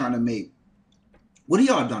in here trying to make. What are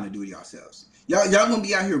y'all gonna do to yourselves? Y'all gonna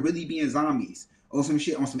be out here really being zombies on some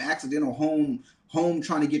shit, on some accidental home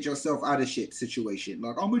trying to get yourself out of shit situation.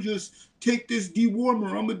 Like, I'm gonna just take this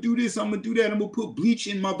dewormer, I'm gonna do this, I'm gonna do that, I'm gonna put bleach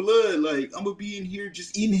in my blood. Like, I'm gonna be in here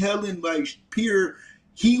just inhaling like pure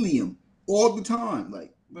helium all the time.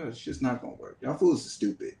 Like, well, it's just not gonna work. Y'all fools are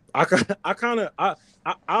stupid. I kind of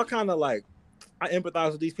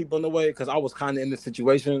empathize with these people in a way because I was kind of in this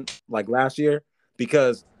situation like last year.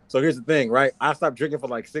 Because so here's the thing, right? I stopped drinking for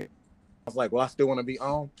like 6. I was like, well, I still want to be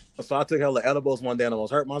on. So I took hella edibles one day and I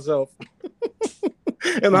almost hurt myself.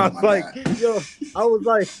 And I was like, God.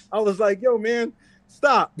 I was like, yo, man,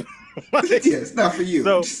 stop. Like, yeah, it's not for you.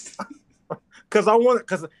 So, because I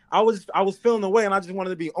was feeling the way and I just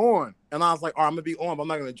wanted to be on. And I was like, all right, I'm gonna be on, but I'm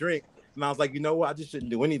not gonna drink. And I was like, you know what? I just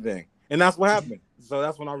shouldn't do anything. And that's what happened. So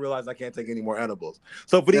that's when I realized I can't take any more edibles.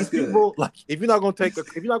 So for these people, like, if you're not gonna take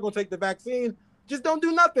the vaccine, just don't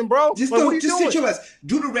do nothing, bro. Just like, don't. Just sit your ass.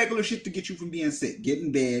 Do the regular shit to get you from being sick. Get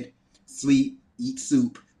in bed, sleep, eat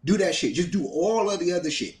soup. Do that shit. Just do all of the other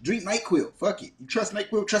shit. Drink NyQuil. Fuck it. You trust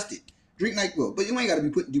NyQuil? Trust it. Drink NyQuil. But you ain't gotta be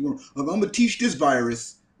putting dewormer. I'm gonna teach this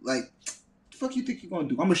virus. Like, the fuck you think you're gonna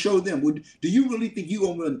do? I'm gonna show them. Do you really think you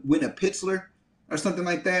gonna win a Pitzler or something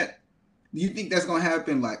like that? Do you think that's gonna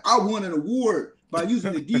happen? Like, I won an award by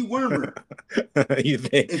using the dewormer. You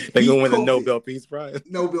think they're gonna win the Nobel Peace Prize?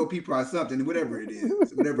 Nobel Peace Prize, something, whatever it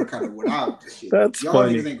is, whatever kind of without shit. That's y'all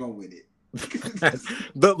funny. niggas ain't gonna win it.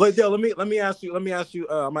 But yo, let me ask you. I'm gonna ask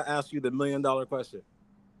you the $1 million question.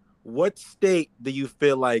 What state do you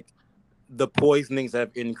feel like the poisonings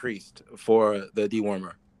have increased for the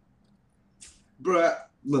dewormer? Bruh,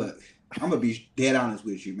 look, I'm gonna be dead honest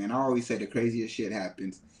with you, man. I always say the craziest shit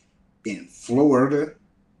happens in Florida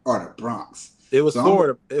or the Bronx. It was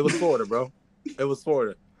Florida. It was Florida, bro. It was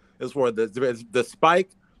Florida. It was Florida. The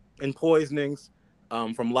spike in poisonings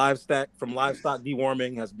from livestock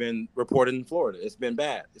deworming has been reported in Florida. It's been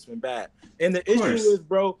bad. And the issue is,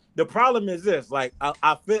 bro, the problem is this. Like,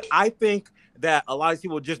 I think that a lot of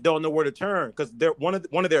people just don't know where to turn because they're one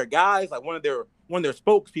of their guys, like one of their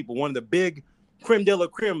spokespeople, one of the big creme de la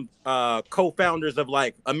creme co-founders of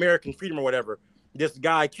like American Freedom or whatever. This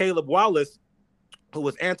guy Caleb Wallace, who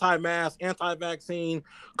was anti-mask, anti-vaccine,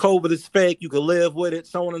 COVID is fake, you can live with it,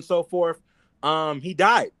 so on and so forth. He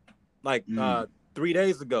died like 3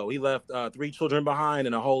 days ago. He left 3 children behind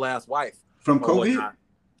and a whole ass wife. From COVID?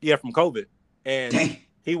 Yeah, from COVID. And dang.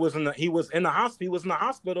 He was in the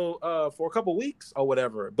hospital for a couple weeks or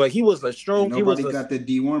whatever. But he was a strong. Nobody got the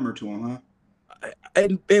dewormer to him, huh?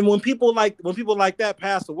 And when people like that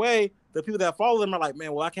pass away, the people that follow them are like,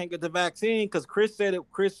 man, well, I can't get the vaccine because Chris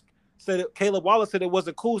Caleb Wallace said it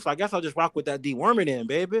wasn't cool, so I guess I'll just rock with that dewormer then,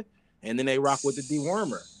 baby. And then they rock with the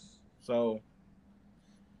dewormer. So,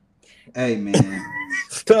 hey man,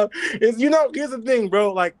 stuff is here's the thing,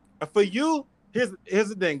 bro. Like for you, here's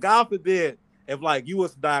the thing. God forbid if like you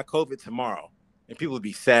was to die of COVID tomorrow, and people would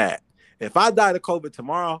be sad. If I died of COVID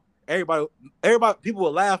tomorrow, everybody, people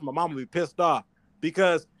would laugh. My mom would be pissed off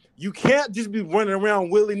because you can't just be running around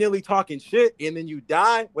willy-nilly talking shit and then you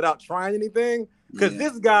die without trying anything. Because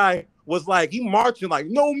this guy was like, he marching like,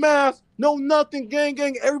 no mask, no nothing, gang,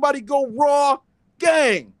 everybody go raw,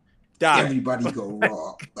 gang, die. Everybody go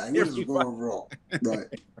raw. Like, what is going raw?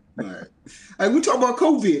 Right. Hey, we talking about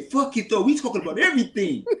COVID. Fuck it, though. We talking about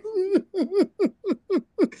everything.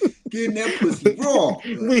 Getting that pussy raw.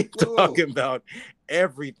 We talking about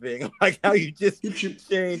everything. Like how you just change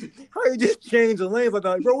the lanes like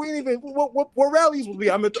that. Bro, we ain't even what rallies will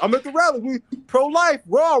be. I'm at the rally. We pro-life,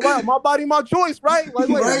 raw, right? My body, my choice, right? Like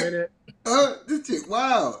wait a minute. This shit,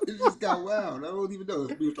 wow. It just got wild. I don't even know.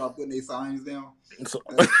 People start putting their signs down. So,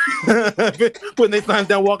 putting their signs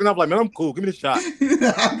down, walking up like, man, I'm cool. Give me the shot.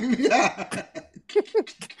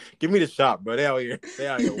 Give me the shot, bro. They out here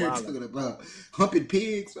wild. Talking about humping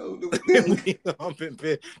pigs. Humping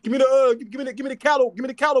pigs. Give me the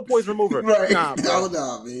cattle poison remover. Right. Nah, bro.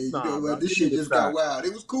 No, man. You know what? Bro, this shit just got wild.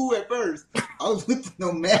 It was cool at first. I was with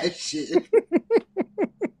no mad shit.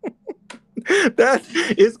 That's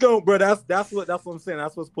what I'm saying.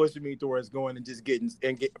 That's what's pushing me towards going and just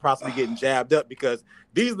possibly getting jabbed up, because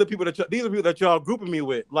these are the people that y'all grouping me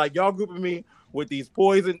with. Like y'all grouping me with these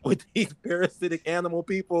parasitic animal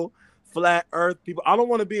people, flat earth people. I don't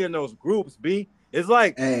want to be in those groups, B. It's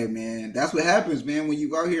like, hey man, that's what happens, man. When you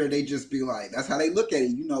go here, they just be like, that's how they look at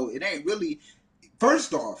it. It ain't really.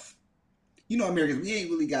 First off, Americans, we ain't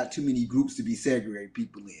really got too many groups to be segregating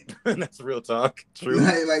people in. That's real talk. True.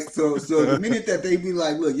 So the minute that they be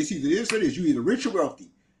like, look, it's either this or this. You either rich or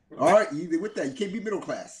wealthy. All right, you either with that. You can't be middle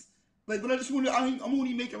class. Like, but I'm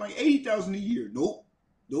only making like $80,000 a year. Nope,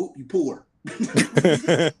 you poor.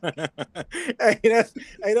 Hey, that's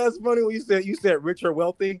funny when you said rich or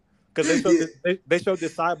wealthy, because they showed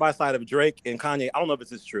this side by side of Drake and Kanye. I don't know if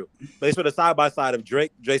this is true, but they showed a side by side of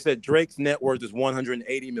Drake. They said Drake's net worth is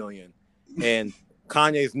 $180 million. And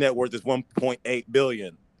Kanye's net worth is $1.8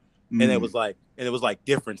 billion. And it was like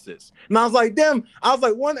differences. And I was like,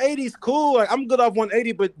 180 is cool. Like I'm good off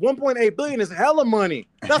 180, but 1.8 billion is hella money.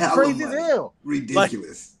 That's crazy as hell.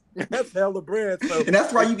 Ridiculous. Like, that's hella bread. So, and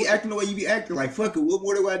that's why you be acting the way you be acting. Like, fuck it, what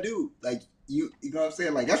more do I do? Like you know what I'm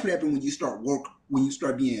saying? Like that's what happens when you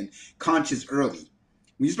start being conscious early.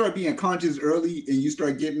 When you start being conscious early and you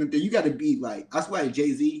start getting up there, you gotta be like, that's why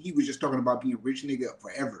Jay-Z, he was just talking about being a rich nigga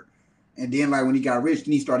forever. And then, like, when he got rich,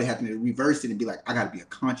 then he started having to reverse it and be like, I got to be a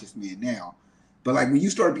conscious man now. But, like, when you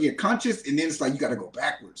start being conscious, and then it's like, you got to go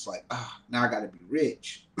backwards. Like, now I got to be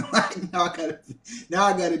rich. Like, now I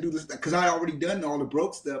got to do this. Because I already done all the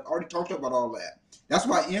broke stuff. I already talked about all that. That's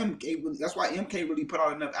why M can't really put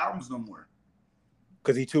out enough albums no more.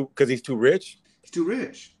 Because he's too rich? He's too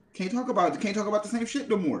rich. Can't talk about the same shit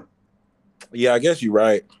no more. Yeah, I guess you're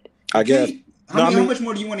right. I guess. How much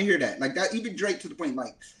more do you want to hear that? Like, that, even Drake to the point,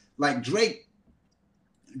 like Drake,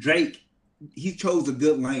 he chose a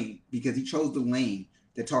good lane because he chose the lane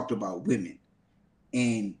that talked about women.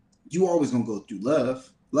 And you always gonna go through love.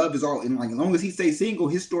 Love is all, and like as long as he stays single,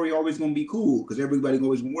 his story always gonna be cool because everybody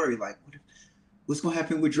always gonna worry like, what's gonna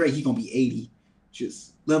happen with Drake? He gonna be 80.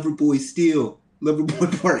 Just Lover Boy still. Lover Boy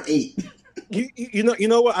Part 8. You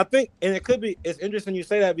know what? I think, and it's interesting you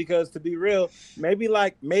say that because to be real, maybe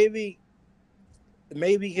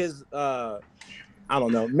his I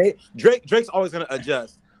don't know. Drake's always gonna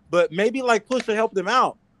adjust, but maybe like Pusha helped him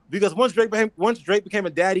out because once Drake became a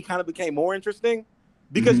dad, he kind of became more interesting.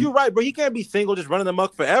 Because you're right, bro. He can't be single just running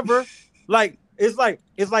amok forever. Like it's like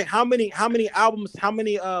how many albums, what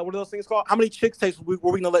are those things called? How many chicks tapes were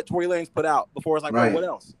we gonna let Tory Lanez put out before it's like, right. Oh, what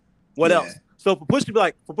else? What else? So for Pusha to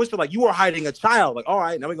be like, you are hiding a child. Like, all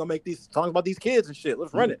right, now we're gonna make these songs about these kids and shit.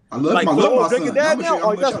 Let's run it. I love my son. Dad now?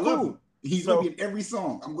 Oh, that's cool. He's gonna be in every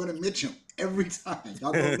song. I'm gonna mention him every time.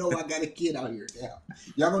 Y'all gonna know I got a kid out here now.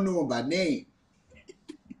 Y'all gonna know him by name.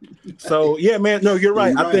 So yeah, man. No, you're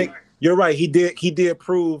right. I think you're right. He did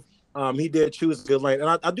prove. He did choose a good lane,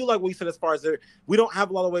 and I do like what you said as far as we don't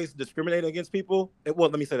have a lot of ways to discriminate against people.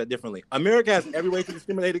 Well, let me say that differently. America has every way to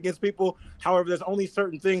discriminate against people. However, there's only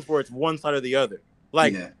certain things where it's one side or the other.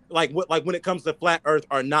 Like when it comes to flat Earth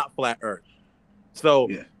or not flat Earth. So.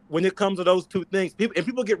 Yeah. When it comes to those two things,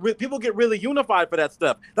 people get really unified for that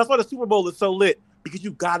stuff. That's why the Super Bowl is so lit, because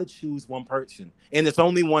you got to choose one person, and it's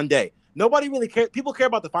only one day. Nobody really cares. People care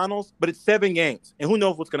about the finals, but it's 7 games, and who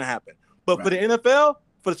knows what's going to happen. But for the NFL,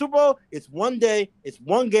 For the Super Bowl, it's one day, it's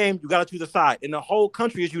one game. You got to choose a side, and the whole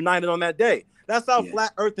country is united on that day. That's how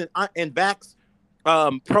flat Earth and vax,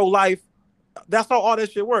 pro-life. That's how all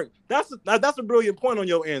that shit works. That's a brilliant point on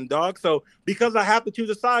your end, dog. So because I have to choose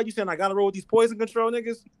a side, you saying I got to roll with these poison control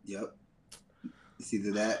niggas? Yep. It's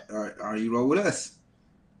either that or you roll with us.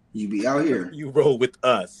 You be out here. You roll with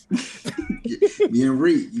us. Me and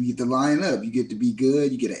Reed, you get to line up. You get to be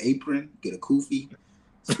good. You get an apron, get a kufi.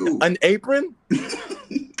 An apron?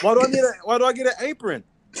 Why do I get an apron?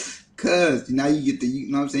 Cause now you get to,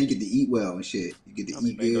 you know what I'm saying, you get to eat well and shit. You get to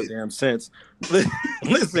eat good. No damn sense.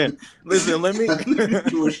 Listen. Let me.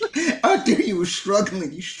 Out there, you were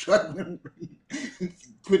struggling. You struggling.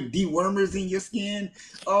 Put dewormers in your skin.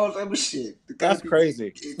 All type of shit. That's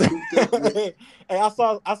crazy. Hey, I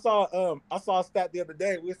saw a stat the other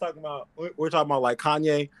day. We were talking about like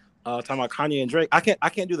Kanye. Talking about Kanye and Drake. I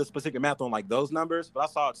can't do the specific math on like those numbers, but I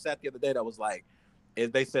saw a stat the other day that was like,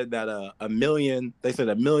 they said that a million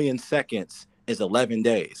seconds is 11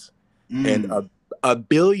 days, and a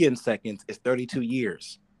billion seconds is 32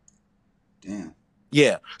 years. Damn.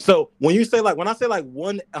 Yeah. So when I say like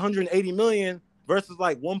 180 million versus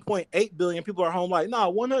like 1.8 billion, people are home like, nah,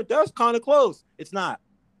 100. That's kind of close. It's not.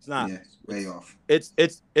 Yeah, it's way off. It's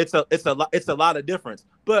a lot of difference.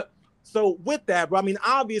 But so with that, bro, I mean,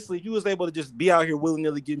 obviously, if you was able to just be out here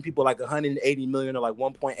willy-nilly giving people like 180 million or like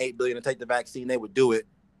 1.8 billion to take the vaccine, they would do it.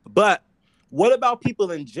 But what about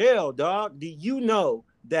people in jail, dog? Do you know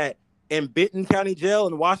that in Benton County Jail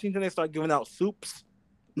in Washington, they start giving out soups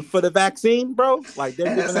for the vaccine, bro? Like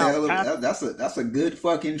they're giving out. That's a good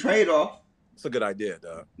fucking trade-off. It's a good idea,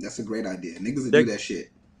 dog. That's a great idea. Niggas will do that shit.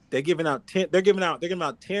 They're giving out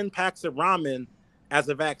 10 packs of ramen as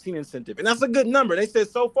a vaccine incentive, and that's a good number. They said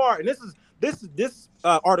so far, and this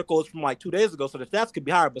article is from like 2 days ago, so the stats could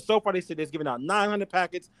be higher. But so far, they said they're giving out 900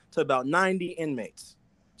 packets to about 90 inmates.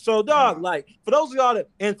 So, dog, like for those of y'all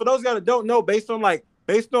that don't know, based on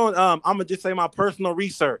I'm gonna just say my personal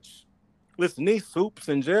research. Listen, these soups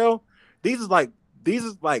in jail, these is like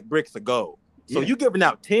bricks of gold. So you giving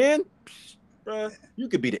out 10, bruh, you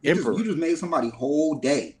could be the emperor. You just made somebody whole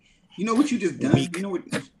day. You know what you just done? You know what?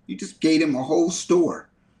 You just gave them a whole store.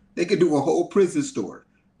 They could do a whole prison store.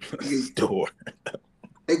 Store.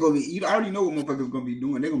 They gonna be. You already know what motherfuckers gonna be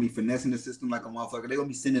doing. They're gonna be finessing the system like a motherfucker. They're gonna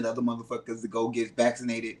be sending other motherfuckers to go get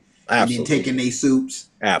vaccinated. Absolutely. And then taking their soups.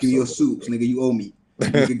 Absolutely. Give me your soups, nigga. You owe me.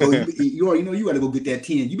 You already know you gotta go get that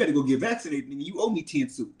 10. You better go get vaccinated, nigga. You owe me 10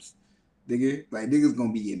 soups, nigga. Like niggas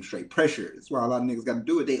gonna be in straight pressure. That's why a lot of niggas got to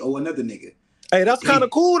do it. They owe another nigga. Hey, that's kind of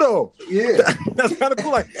cool though. Yeah, that's kind of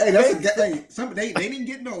cool. Like, hey, they didn't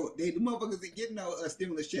get the motherfuckers didn't get no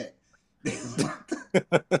stimulus check.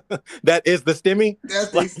 That is the stimmy.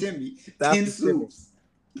 That's the stimmy. 10 soups.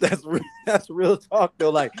 That's real talk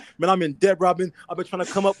though. Like, man, I'm in debt, Robin. I've been trying to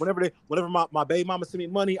come up whenever my baby mama send me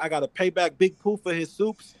money, I gotta pay back Big Pooh for his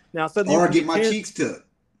soups. Now suddenly, or get my cheeks tucked,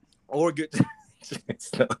 or get.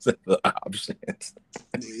 Those are the options.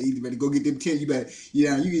 You better go get them 10. You done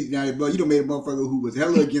made a motherfucker who was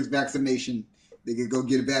hella against vaccination. They could go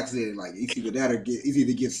get vaccinated. Like it's either that or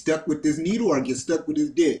either get stuck with this needle or get stuck with his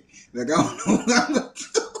dick. Like I don't know.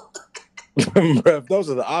 Bruh, those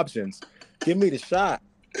are the options. Give me the shot.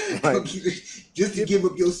 Like, just to give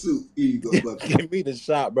up your suit. Here you go, bucket. Give me the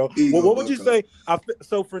shot, bro. Well, what would you say?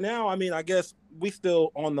 So for now, I mean, I guess we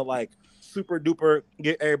still on the like super duper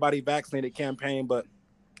get everybody vaccinated campaign. But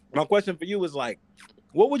my question for you is like,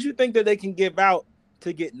 what would you think that they can give out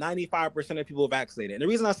to get 95% of people vaccinated? And the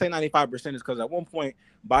reason I say 95% is because at one point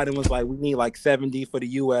Biden was like, we need like 70 for the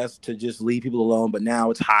US to just leave people alone, but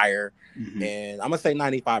now it's higher. Mm-hmm. And I'm gonna say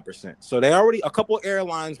 95%. So a couple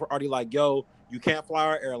airlines were already like, yo, you can't fly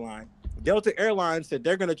our airline. Delta Airlines said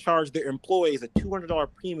they're gonna charge their employees a $200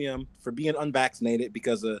 premium for being unvaccinated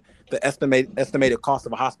because of the estimated cost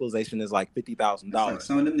of a hospitalization is like $50,000. Like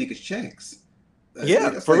some of them niggas checks.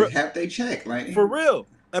 That's for like half they check, like for real.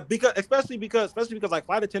 Because especially because like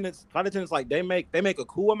flight attendants like they make a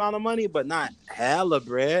cool amount of money, but not hella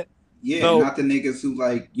bread. Yeah, so, not the niggas who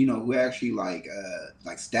like who actually like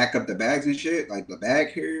stack up the bags and shit, like the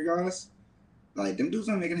bag carrier guys. Like them dudes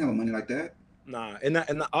aren't making hella money like that. Nah, and I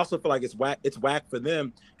also feel like it's whack for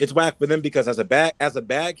them. It's whack for them because as a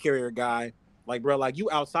bag carrier guy, like bro, like you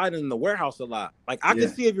outside in the warehouse a lot. Like I can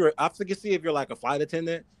see if you're like a flight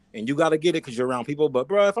attendant. And you got to get it because you're around people. But,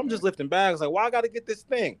 bro, if I'm just lifting bags, like, why I got to get this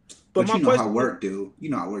thing? But you know how it work, dude. You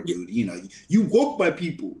know how it work, dude. You walk by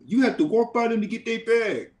people. You have to walk by them to get their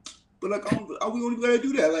bag. But, like, are we only going to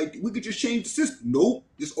do that? Like, we could just change the system. Nope.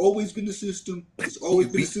 It's always been the system. It's always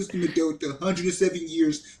been the system that dealt with the 107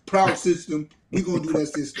 years. Proud system. We're going to do that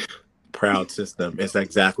system. proud system is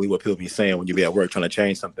exactly what people be saying when you be at work trying to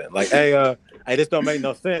change something. Like, hey, this don't make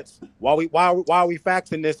no sense. Why are we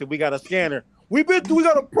faxing this if we got a scanner? We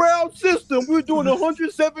got a proud system. We're doing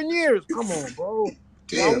 107 years. Come on, bro.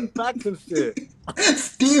 Why are we faxing shit?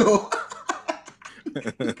 Still.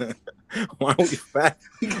 Why are we faxing?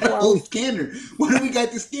 We got a whole scanner. Why do we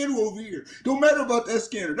got the scanner over here? Don't matter about that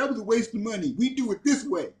scanner. That was a waste of money. We do it this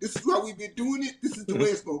way. This is how we've been doing it. This is the way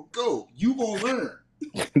it's gonna go. You gonna learn.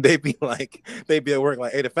 They be at work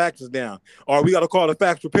like, hey, the fax is down. Or we gotta call the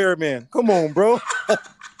fax repairman. Come on, bro.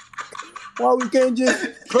 Why we can't just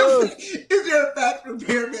Is there a fax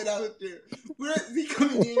repairman out there? Where is he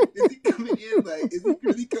coming in? Is he coming in like? Is he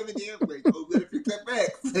really coming in like? Oh, better fix that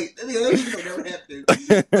fax. Like, that never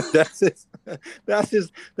happens.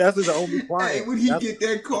 That's his only client. Hey, when he get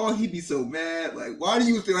that call, he be so mad. Like, why do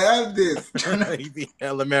you still have this? He be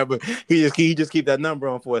hella mad, but he just keep that number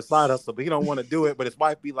on for a side hustle, but he don't want to do it. But his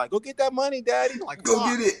wife be like, "Go get that money, daddy." Like, go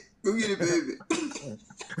get it. Go get it,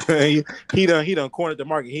 baby. he done cornered the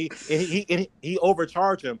market. He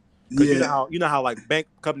overcharged him. Yeah. You know how like bank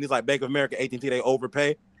companies like Bank of America, AT&T, they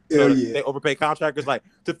overpay. So yeah. They overpay contractors. Like,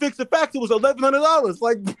 to fix the fax, it was $1,100.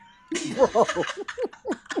 Like, bro,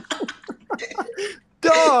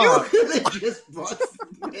 dog. You really just bought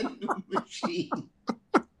a new machine.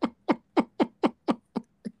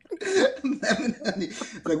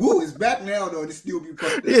 Like, whoa, it's back now though. It still be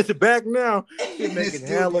fucked up. It's back now. It's making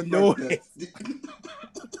hella noise.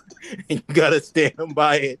 You gotta stand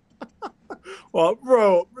by it. Well,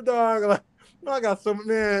 bro, dog, like, I got some,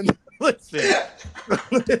 man. Listen,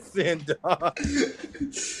 dog.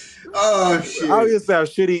 Oh shit! I used to have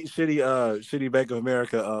shitty Bank of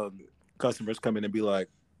America customers come in and be like,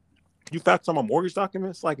 "You faxed on my mortgage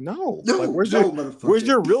documents?" Like, no. Like, where's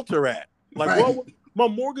your realtor at? Like, right. What? My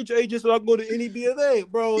mortgage agent said I go to any BFA,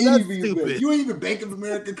 bro. That's stupid. You ain't even Bank of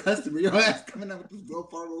America customer. Your ass coming up with this Wells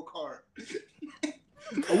Fargo card.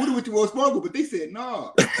 I would have went to Wells Fargo, but they said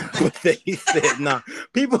nah.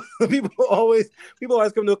 People always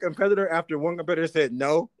come to a competitor after one competitor said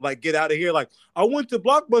no, like, get out of here. Like, I went to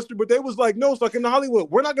Blockbuster, but they was like, no, so I came to Hollywood.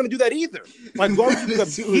 We're not gonna do that either. Like, why would you come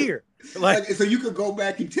here? Like, so you could go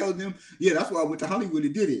back and tell them, yeah, that's why I went to Hollywood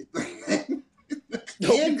and did it.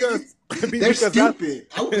 No, they're stupid.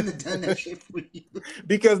 I wouldn't have done that shit for you.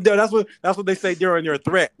 Because that's what they say during your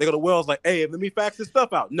threat. They go to Wells like, hey, let me fax this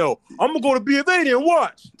stuff out. No, I'm gonna go to BFA and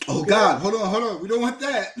watch. Oh God, hold on. We don't want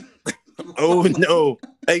that. Oh no.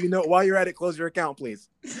 Hey, while you're at it, close your account, please.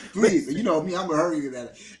 Please. You know me, I'm a hurry with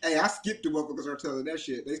that. Hey, I skipped the motherfuckers are telling that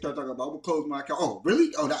shit. They start talking about, I'm gonna close my account. Oh,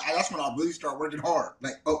 really? Oh, that's when I really start working hard.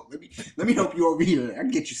 Like, oh, let me help you over here. I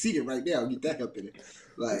can get you seated right now. Get that help in it.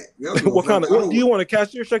 Like, what kind of? Do you want a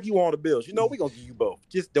cashier check? You want the bills? We're gonna give you both.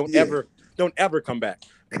 Just don't ever come back.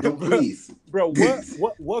 No, please, bro.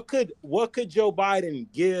 What could Joe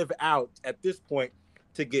Biden give out at this point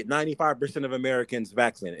to get 95% of Americans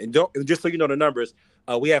vaccinated? And just so you know the numbers,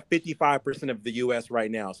 we have 55% of the U.S.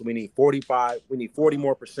 right now, so we need 45. We need 40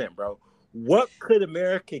 more percent, bro. What could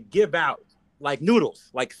America give out? Like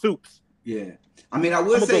noodles, like soups. Yeah. I mean, I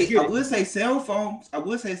would say cell phones.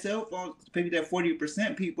 Maybe that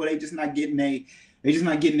 40% people, they just not getting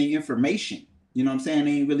the information. You know what I'm saying?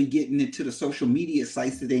 They ain't really getting into the social media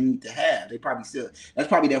sites that they need to have. That's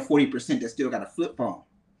probably that 40% that still got a flip phone.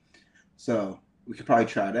 So we could probably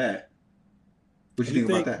try that. What you think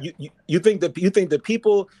about that? You think the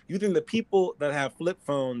people that have flip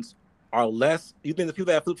phones are less? You think the people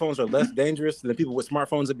that have flip phones are less dangerous than the people with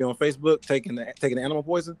smartphones that be on Facebook taking the animal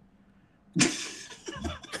poison?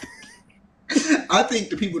 I think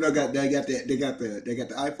the people that got the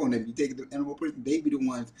iPhone that be taking the animal poison, they be the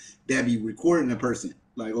ones that be recording the person.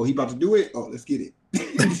 Like, oh, he about to do it. Oh, let's get it.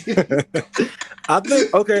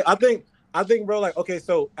 I think, bro. Like, okay,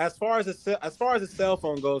 so as far as the cell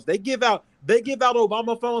phone goes, they give out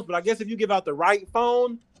Obama phones, but I guess if you give out the right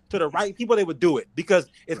phone to the right people, they would do it because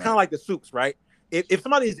it's kind of like the soups, right? If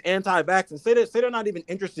somebody's anti-vax and say they're not even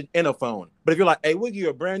interested in a phone, but if you're like, hey, we'll give you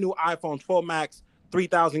a brand new iPhone 12 Max,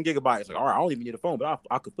 3,000 gigabytes, like, all right, I don't even need a phone, but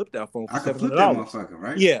I could flip that phone for $700. I could flip that motherfucker,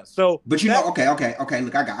 right? Yeah. So, but okay.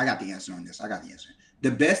 Look, I got the answer on this. I got the answer.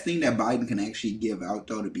 The best thing that Biden can actually give out,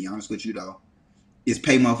 though, to be honest with you, though, is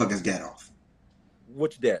pay motherfuckers' debt off.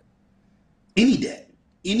 Which debt? Any debt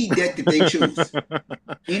that they choose.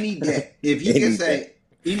 Any debt. If he can say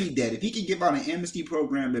any debt, if he can give out an amnesty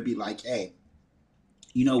program to be like, hey,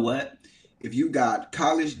 you know what? If you got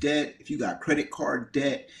college debt, if you got credit card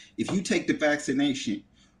debt, if you take the vaccination,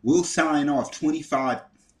 we'll sign off 25.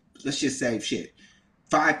 Let's just say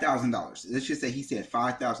 $5,000. Let's just say he said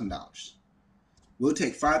 $5,000. We'll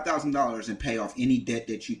take $5,000 and pay off any debt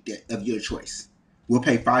of your choice. we'll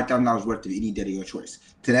pay $5,000 worth of any debt of your choice.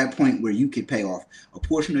 To that point where you can pay off a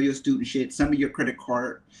portion of your student shit, some of your credit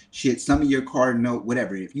card shit, some of your card note,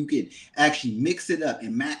 whatever. If you could actually mix it up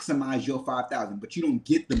and maximize your $5,000, but you don't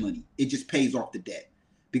get the money, it just pays off the debt.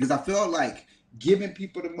 Because I feel like giving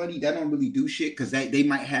people the money, that don't really do shit, because they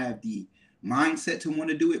might have the mindset to want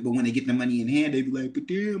to do it, but when they get the money in hand, they be like, but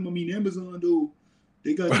damn, I mean, Amazon though,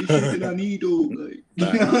 they got this shit that I need though. Like, you know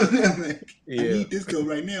what I'm saying? Like, I need this though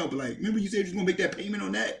right now. But like, remember you said you're gonna make that payment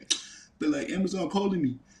on that? But like, Amazon calling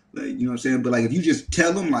me. Like, you know what I'm saying? But like, if you just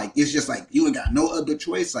tell them, like, it's just like you ain't got no other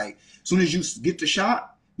choice. Like, as soon as you get the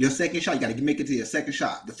shot, your second shot, you gotta make it to your second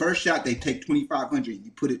shot. The first shot, they take $2,500, you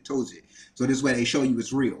put it towards it. So this way they show you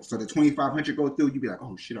it's real. So the $2,500 go through, you be like,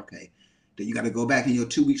 oh shit, okay. Then you gotta go back in your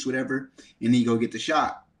 2 weeks, whatever, and then you go get the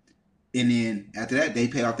shot. And then after that, they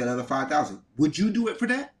pay off that other $5,000. Would you do it for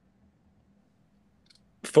that?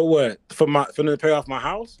 For what? For them to pay off my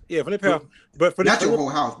house? Yeah, for them to pay off. But for not your whole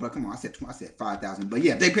house, but come on, I said $5,000. But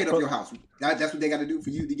yeah, if they paid off your house, that's what they got to do for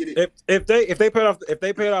you to get it. If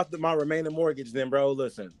they paid off my remaining mortgage, then bro,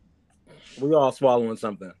 listen, we all swallowing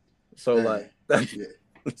something. So like,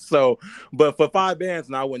 so, but for 5 bands,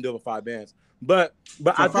 no, I wouldn't do it for 5 bands. But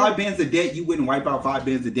for 5 bands of debt, you wouldn't wipe out 5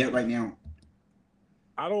 bands of debt right now.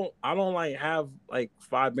 I don't like have like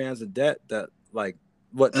 5 bands of debt that like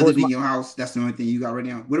what other than your house. That's the only thing you got right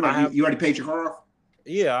now. What about you already paid your car off?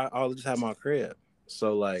 Yeah, I'll just have my crib.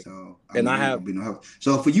 So like, I have no help.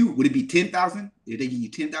 So for you, would it be 10,000? If they give you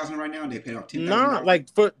 10,000 right now, and they pay off 10,000. Nah, like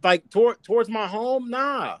towards my home,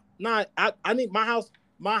 nah. I need my house.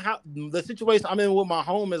 My house. The situation I'm in with my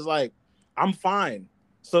home is like, I'm fine.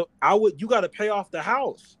 So you got to pay off the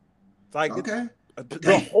house. Like okay.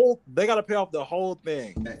 They got to pay off the whole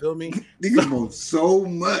thing. You feel me? Niggas want so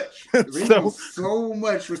much. They want so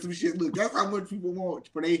much for some shit. Look, that's how much people want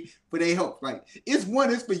for they help. Like it's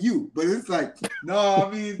for you, but it's like, no,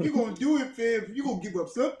 I mean, if you're gonna do it, fam, if you're gonna give up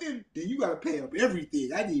something, then you gotta pay up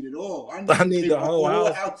everything. I need it all. I need the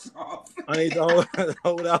whole house off. I need the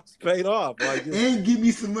whole house paid off. Like, and give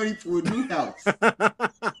me some money for a new house.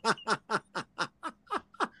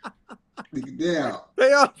 Damn.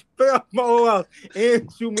 Pay off my whole house and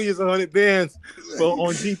shoot me 100 bands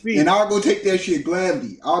on GP. And I'll go take that shit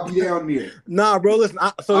gladly. I'll be down there. Nah, bro, listen.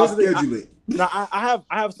 I'll schedule it. Nah, I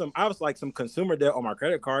have some consumer debt on my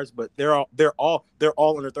credit cards, but they're all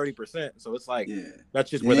under 30%. So it's like that's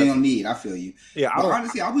just what they don't need. I feel you. Yeah,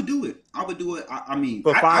 honestly, I would do it. I mean,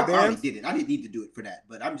 for 5 bands? I already did it. I didn't need to do it for that,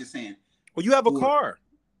 but I'm just saying. Well, you have a car.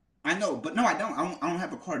 I know, but no, I don't. I don't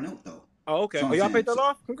have a car note though. Oh, okay. Y'all paid that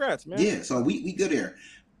off? Congrats, man. Yeah, so we good there.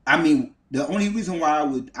 I mean, the only reason why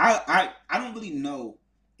I don't really know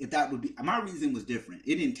if that would be, my reason was different.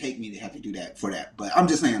 It didn't take me to have to do that for that. But I'm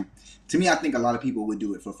just saying, to me, I think a lot of people would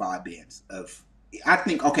do it for 5 bands. I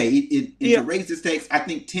think, okay, to raise the stakes, I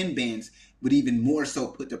think 10 bands would even more so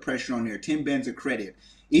put the pressure on there. 10 bands of credit.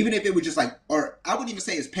 Even if it was just like, or I wouldn't even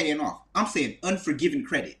say it's paying off. I'm saying unforgiven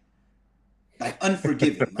credit. Like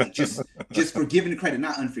unforgiven, like just forgiven credit,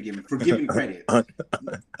 not unforgiven. Forgiven credit,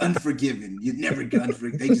 unforgiven. You never get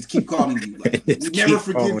unforgiven. They just keep calling you. Like we never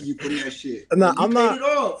forgive you for that shit. No, I'm not. It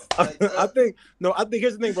off. Like, I think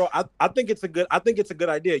here's the thing, bro. I think it's a good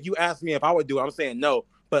idea. You asked me if I would do it. I'm saying no,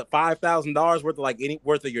 but $5,000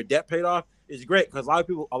 worth of your debt paid off is great because a lot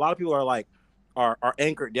of people are like are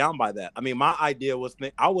anchored down by that. I mean, my idea was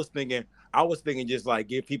I was thinking just like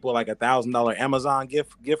give people like $1,000 Amazon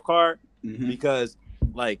gift card. Mm-hmm. Because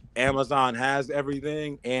like Amazon has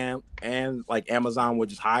everything and like Amazon would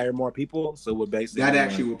just hire more people, so would basically that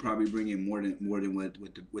actually would probably bring in more than what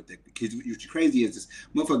the kids. What's crazy is this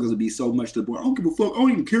motherfuckers would be so much to the point. I don't give a fuck. I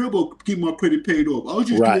don't even care about getting my credit paid off. I'll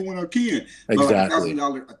just do it when I can. Exactly.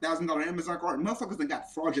 $1,000 Amazon card. Motherfuckers that got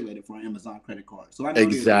fraudulated for an Amazon credit card. So I know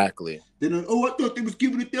exactly. Then I thought they was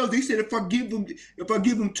giving it $1,000. They said if I give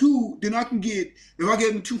them 2, then I can get. If I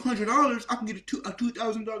give them $200, I can get a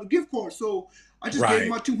 $2,000 gift card. So I just gave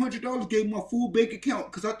my $200, gave my full bank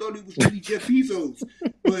account because I thought it was really Jeff Bezos,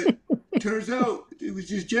 but turns out it was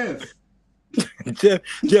just Jeff. Jeff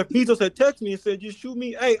Bezos had texted me and said, "Just shoot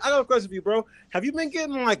me." Hey, I got a question for you, bro. Have you been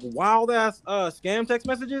getting like wild ass scam text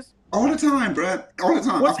messages all the time, bro? All the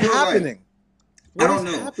time. What's happening? I don't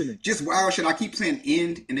know. Happening? Just wild shit. I keep saying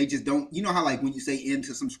end, and they just don't. You know how like when you say end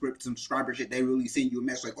to some subscriber shit, they really send you a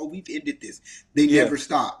message like, "Oh, we've ended this." They never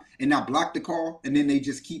stop, and I block the call, and then they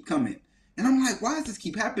just keep coming. And I'm like, why does this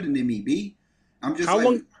keep happening to me, B? I'm just I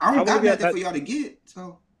don't got nothing for y'all to get.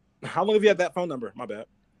 So, how long have you had that phone number? My bad.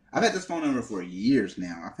 I've had this phone number for years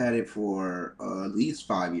now. I've had it for at least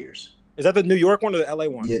 5 years. Is that the New York one or the LA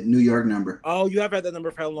one? Yeah, New York number. Oh, you have had that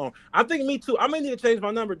number for how long? I think me too. I may need to change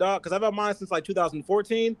my number, dog, because I've had mine since like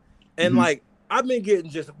 2014. And like, I've been getting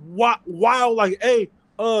just wild, like, hey,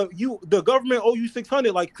 the government owe you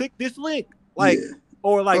 $600. Like, click this link, like,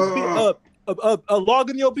 or like, log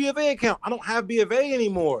in your B of A account. I don't have B of A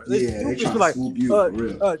anymore. They trying to swoop you for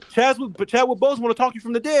real. Chadwick Boseman want to talk you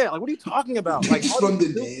from the dead. Like, what are you talking about? Like, from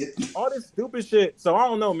the dead. All this stupid shit. So I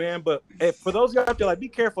don't know, man. But for those of you out there, like, be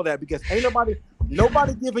careful of that, because ain't nobody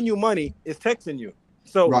giving you money is texting you.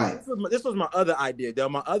 So this was my other idea, though.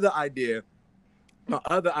 My other idea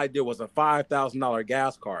was a $5,000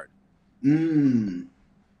 gas card.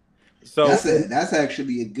 So that's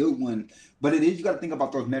actually a good one. But it is, you got to think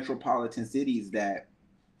about those metropolitan cities that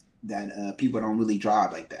people don't really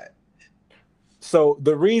drive like that. So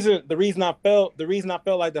the reason I felt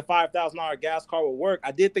like the $5,000 gas card would work,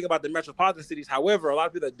 I did think about the metropolitan cities. However, a lot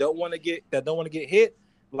of people that don't want to get hit,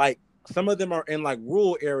 like, some of them are in like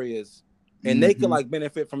rural areas, and they could like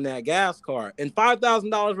benefit from that gas card. And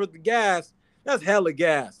 $5,000 worth of gas, that's hella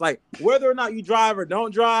gas. Like, whether or not you drive or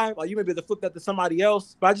don't drive, like, you may be able to flip that to somebody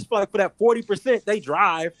else. But I just feel like for that 40%, they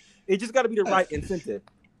drive. It just got to be the right incentive.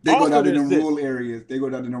 They go down in the rural areas. They go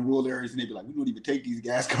down in the rural areas, and they be like, "We don't even take these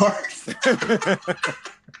gas cards."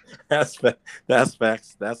 That's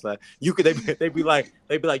facts. That's fact. You could. They be like,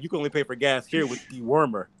 you can only pay for gas here with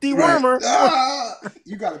dewormer. Dewormer. Right.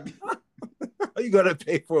 You gotta be. You gotta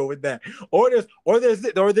pay for it with that. Or there's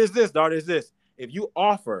this. If you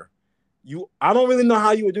offer, I don't really know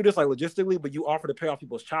how you would do this, like, logistically, but you offer to pay off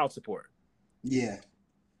people's child support. Yeah.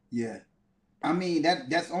 I mean,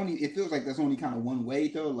 that's only, it feels like that's only kind of one way,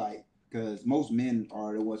 though, like, because most men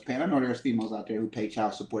are the ones paying. I know there's females out there who pay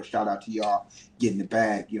child support. Shout out to y'all getting the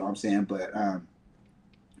bag, you know what I'm saying?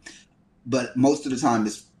 But most of the time,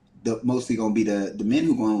 it's mostly gonna be the men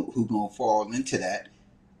who gonna fall into that.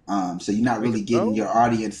 So you're not really getting your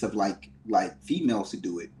audience of like females to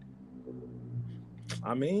do it.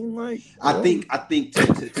 I mean, like, I think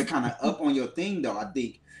to kind of up on your thing, though, I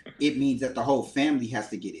think it means that the whole family has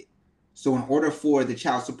to get it. So in order for the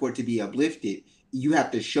child support to be uplifted, you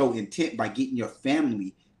have to show intent by getting your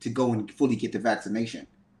family to go and fully get the vaccination.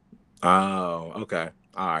 Oh, okay.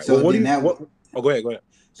 All right. So go ahead.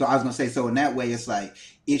 So I was going to say, so in that way, it's like,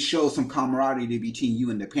 it shows some camaraderie between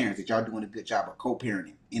you and the parents, that y'all doing a good job of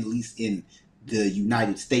co-parenting, at least in the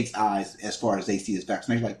United States eyes, as far as they see this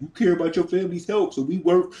vaccination. Like, you care about your family's health, so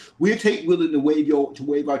we're willing to waive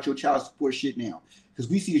out your child support shit now, because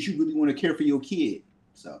we see that you really want to care for your kid.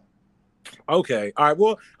 So. Okay. All right.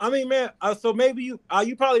 Well, I mean, man. So maybe you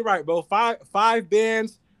probably right, bro. Five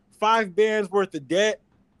bands worth of debt.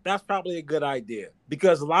 That's probably a good idea,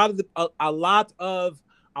 because a lot of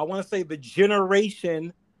I want to say the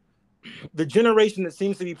generation that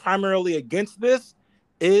seems to be primarily against this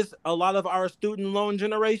is a lot of our student loan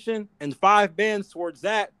generation, and 5 bands towards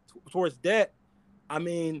debt. I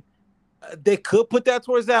mean, they could put that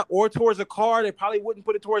towards that or towards a car. They probably wouldn't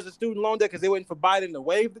put it towards the student loan debt because they waiting for Biden to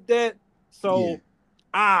waive the debt. So yeah.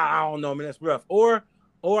 I don't know, man. That's rough. Or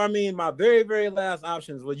I mean, my very, very last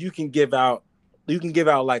options was you can give out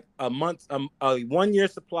like a 1 year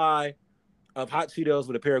supply of hot Cheetos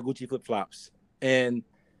with a pair of Gucci flip flops, and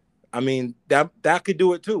I mean that could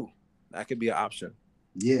do it too. That could be an option.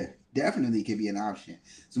 Yeah, definitely could be an option.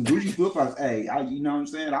 Some Gucci flip flops. Hey, you know what I'm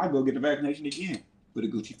saying? I'll go get the vaccination again with a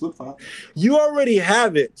Gucci flip flop. You already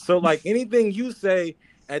have it, so like anything you say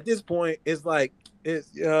at this point is like it's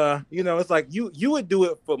it's like you would do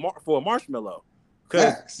it for a marshmallow,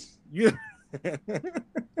 because you.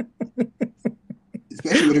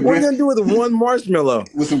 Especially with what are you gonna do with one marshmallow?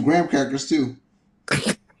 With some graham crackers too.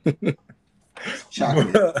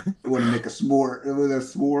 Chocolate. You want to make a s'more? With a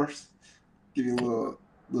s'mores? Give you a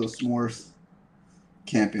little s'mores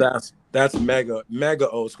camping. That's mega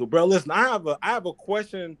old school, bro. Listen, I have a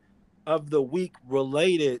question of the week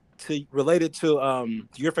related to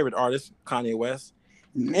your favorite artist, Kanye West.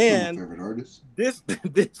 And my favorite artist. This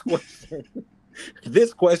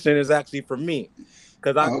question is actually for me.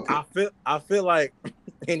 Because I feel like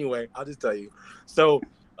anyway, I'll just tell you. So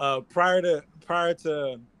prior to the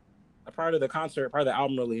concert, prior to the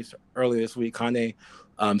album release earlier this week, Kanye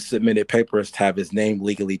submitted papers to have his name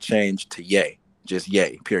legally changed to Ye, just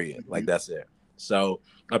Ye, period. Like that's it. So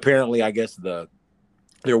apparently, I guess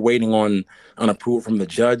they're waiting on approval from the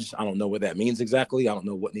judge. I don't know what that means exactly. I don't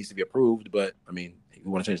know what needs to be approved, but I mean, if you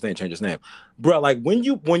want to change his name, bro. Like when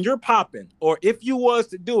you're popping, or if you was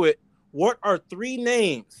to do it. What are 3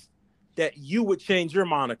 names that you would change your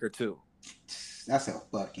moniker to? That's a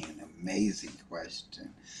fucking amazing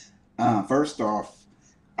question. First off,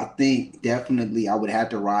 I think definitely I would have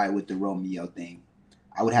to ride with the Romeo thing.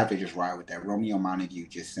 I would have to just ride with that. Romeo Montague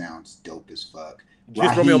just sounds dope as fuck.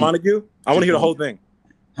 Just Romeo Montague? I want to hear the whole thing.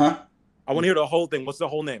 Huh? I want to hear the whole thing. What's the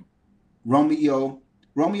whole name? Romeo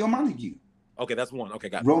Montague. Okay, that's one. Okay,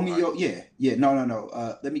 got it. Romeo, right. Yeah.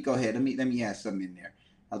 No. Let me go ahead. Let me add something in there.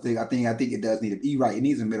 I think it does need to. You're right. It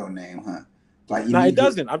needs a middle name, huh? Like no, it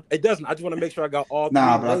doesn't. It doesn't. I just want to make sure I got all three.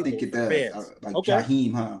 Nah, but I think it does. Like okay.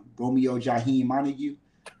 Jaheim, huh? Romeo Jaheim Montague.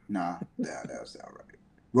 Nah, that's all right.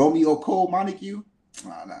 Romeo Cole Montague.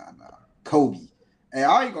 Nah. Kobe. Hey,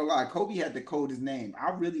 I ain't gonna lie. Kobe had the coldest name.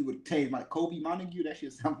 I really would change my Kobe Montague. That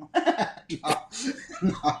shit sound.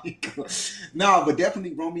 No, but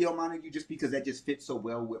definitely Romeo Montague, just because that just fits so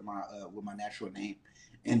well with my natural name.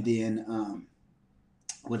 And then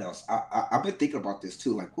what else? I've been thinking about this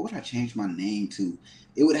too. Like, what would I change my name to?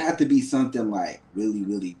 It would have to be something like really,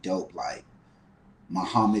 really dope, like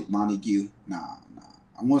Muhammad Montague. Nah.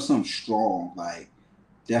 I want something strong, like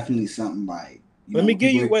definitely something like. Let me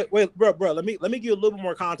give you wait, bro. Let me give you a little bit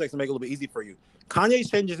more context to make it a little bit easy for you. Kanye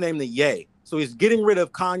changed his name to Ye, so he's getting rid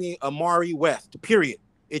of Kanye Amari West. Period.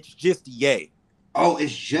 It's just Ye. Oh,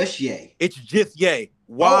 it's just Ye. It's just Ye.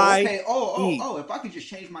 Why? Okay. Oh. If I could just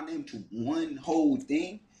change my name to one whole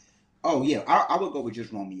thing, oh yeah, I would go with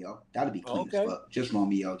just Romeo. That'd be clean as fuck. Just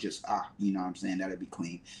Romeo. Just you know what I'm saying? That'd be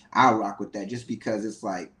clean. I'll rock with that, just because it's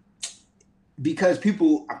like. Because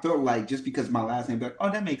people, I feel like just because my last name, like,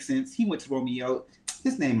 oh, that makes sense. He went to Romeo.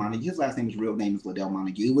 His name Montague. His last name, his real name is Liddell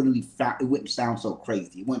Montague. It wouldn't sound so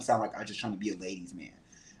crazy. It wouldn't sound like I was just trying to be a ladies' man.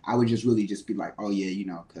 I would just really just be like, oh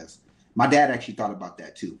yeah, because my dad actually thought about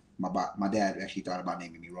that too. My dad actually thought about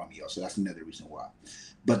naming me Romeo, so that's another reason why.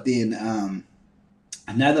 But then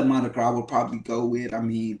another moniker I would probably go with. I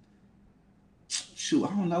mean, shoot, I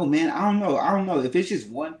don't know, man. I don't know if it's just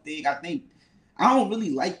one thing. I think. I don't really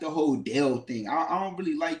like the whole Dell thing. I don't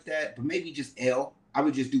really like that, but maybe just L. I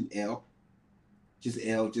would just do L. Just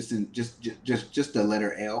L, just the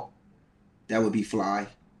letter L. That would be fly.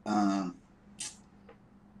 But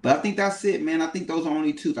I think that's it, man. I think those are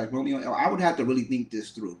only two, like Romeo and L. I would have to really think this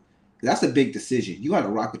through. That's a big decision. You got to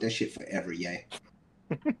rock with that shit forever, yay.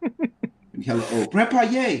 Hello, Grandpa,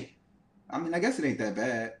 yay. I mean, I guess it ain't that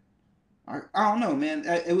bad. I don't know, man.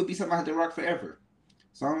 It would be something I had to rock forever.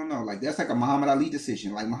 So I don't know. Like, that's like a Muhammad Ali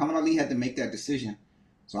decision. Like, Muhammad Ali had to make that decision.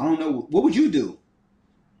 So I don't know. What would you do?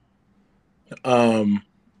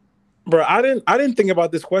 Bro, I didn't think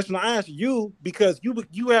about this question. I asked you because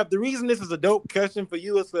you have the reason this is a dope question for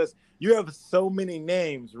you is because you have so many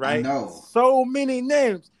names, right? I know. So many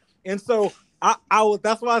names. And so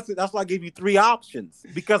that's why I gave you three options,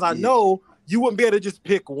 because I know you wouldn't be able to just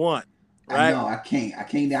pick one. Right? I know I can't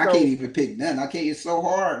even pick none. I can't. It's so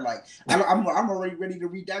hard. Like I'm already ready to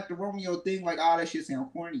redact the Romeo thing. Like, that shit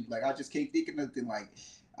sound corny. Like, I just can't think of nothing. Like,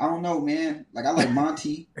 I don't know, man. Like, I like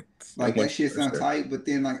Monty. Like, that shit sounds tight. But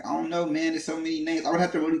then, like, I don't know, man. There's so many names. I would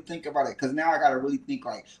have to really think about it, because now I gotta really think,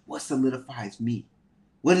 like, what solidifies me?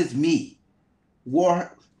 What is me? Who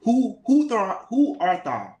art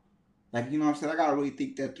thou? Like, you know what I'm saying? I gotta really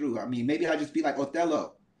think that through. I mean, maybe I'll just be like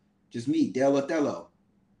Othello. Just me, Del Othello.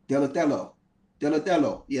 Delothello.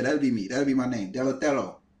 Yeah, that'd be me. That'd be my name.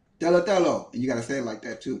 Delothello. And you gotta say it like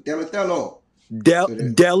that too. Delothello.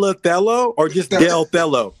 Delothello or just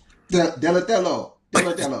Delothello? Delothello.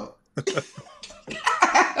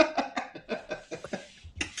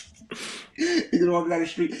 You know, walking down the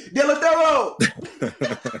street. Delothello.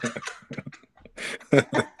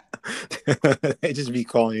 They just be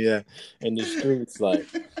calling you that in the streets, like.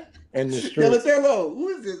 Delothello. Who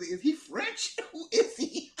is this? Is he French? Who is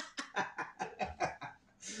he?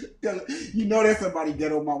 You know that's somebody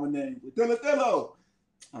ghetto mama name. Delothello.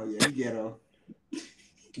 Oh yeah, he ghetto.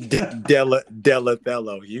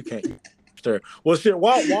 Delothello. You can't. Sure. Well, shit.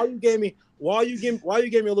 While you gave me a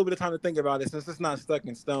little bit of time to think about it, since it's not stuck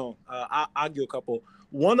in stone, I'll give a couple.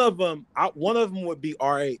 One of them would be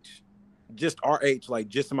RH, just RH, like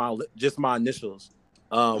just my initials.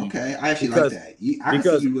 Okay, I actually like that. I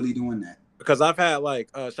can see you really doing that. Because I've had like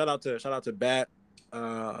shout out to Bat,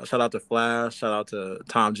 shout out to Flash, shout out to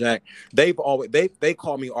Tom Jack. They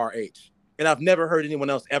call me RH, and I've never heard anyone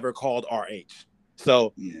else ever called RH.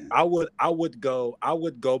 So yeah. I would go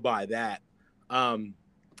by that.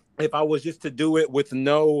 If I was just to do it with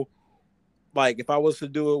no, like, if I was to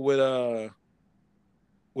do it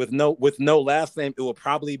with no last name, it would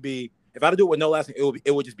probably be, if I had to do it with no last name,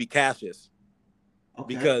 it would just be Cassius.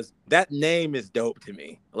 Okay. Because that name is dope to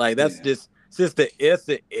me. Like, that's just it's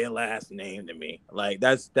an ill last name to me. Like,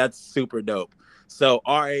 that's super dope. So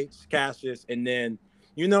RH, Cassius, and then,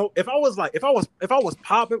 you know, if I was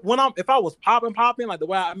popping like the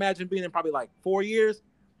way I imagine being in probably like 4 years,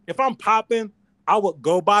 if I'm popping, I would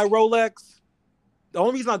go by Rolex. The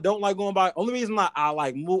only reason I don't like going by, only reason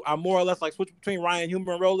I more or less like switch between Ryan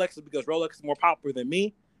Humber and Rolex is because Rolex is more popular than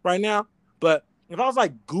me right now. But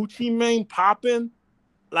Gucci Mane popping,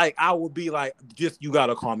 like I would be like, just you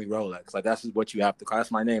gotta call me Rolex. Like that's just what you have to call.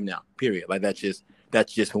 That's my name now. Period. Like that's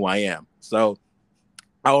just who I am. So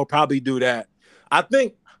I will probably do that. I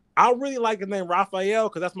think I really like the name Raphael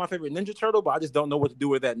because that's my favorite Ninja Turtle, but I just don't know what to do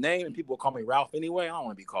with that name, and people will call me Ralph anyway. I don't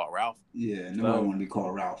want to be called Ralph. Yeah, nobody want to be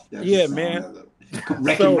called Ralph. That yeah, man.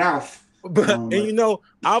 Wrecking Ralph. But and you know,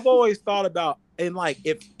 I've always thought about, and like,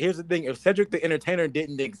 if here's the thing: if Cedric the Entertainer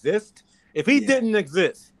didn't exist, if he didn't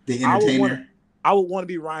exist, the Entertainer, I would want to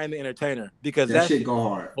be Ryan the Entertainer because that shit go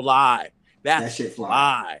hard. Fly. That shit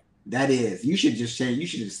fly. That is. You should just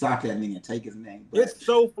stop that nigga and take his name. But it's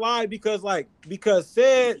so fly because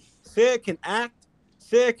Ced can act,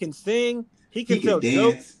 Ced can sing, he can tell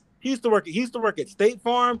jokes. He used to work at State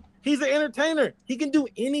Farm. He's an entertainer. He can do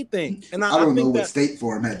anything. And I don't know what State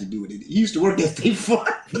Farm had to do with it. He used to work at State Farm.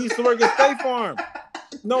 He used to work at State Farm.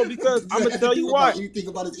 No, because I'm gonna tell you why. You think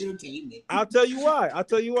about his entertainment. I'll tell you why.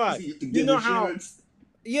 You know how?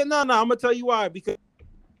 Yeah, no. I'm gonna tell you why because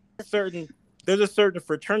there's a certain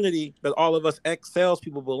fraternity that all of us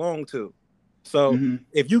ex-salespeople belong to. So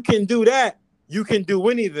if you can do that, you can do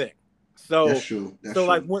anything. So that's true.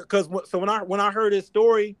 Like when I heard his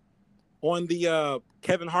story on the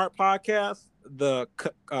Kevin Hart podcast, the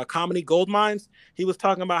Comedy Gold Mines, he was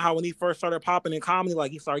talking about how when he first started popping in comedy,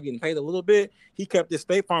 like he started getting paid a little bit. He kept his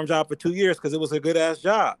State Farm job for 2 years because it was a good ass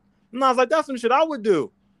job. And I was like, that's some shit I would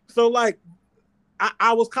do. So like,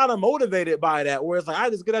 I was kind of motivated by that, where it's like I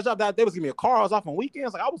had this good ass job that they was giving me a car. I was off on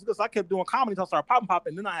weekends. Like I was good, so I kept doing comedy until I started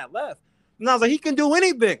popping, and then I had left. And I was like, he can do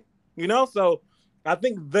anything, you know. So I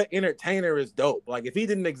think the Entertainer is dope. Like if he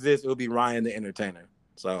didn't exist, it would be Ryan the Entertainer.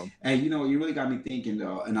 So hey, you know, you really got me thinking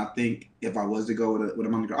though. And I think if I was to go with a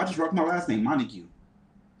moniker, I'll just rock my last name, Montague.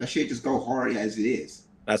 That shit just go hard as it is.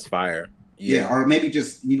 That's fire. Yeah, or maybe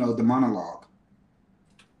just the monologue.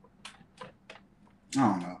 I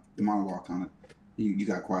don't know, the monologue kind of. You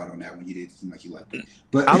got quiet on that one. You did seem like you liked it,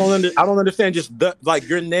 but I don't understand. Just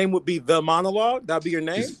your name would be the monologue. That'd be your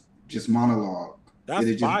name. Just monologue.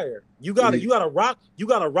 That's fire. You gotta rock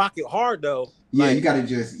it hard though. Yeah, like, you gotta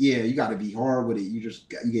be hard with it. You just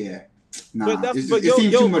Nah, it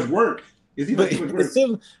seems too much work. It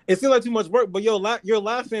seems like too much work. But your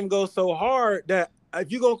last name goes so hard that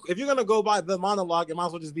if you're gonna go by the monologue, it might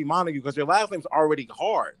as well just be Montague because your last name's already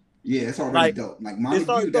hard. Yeah, it's already dope. Like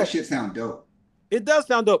Montague, that shit sound dope. It does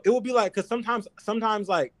sound dope. It would be like, because sometimes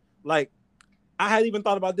like I had even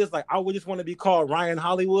thought about this. Like I would just want to be called Ryan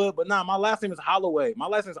Hollywood, but nah, my last name is Holloway. My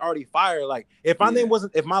last name's already fire. Like if my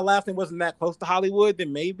last name wasn't that close to Hollywood,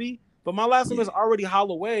 then maybe. But my last name is already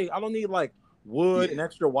Holloway. I don't need like Wood and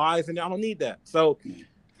extra Y's in there. I don't need that. So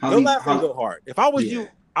your last name go hard. If I was you,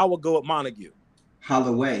 I would go with Montague.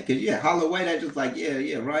 Holloway, because Holloway, that's just like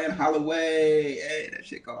Ryan Holloway, hey, that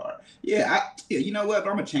shit go hard. You know what?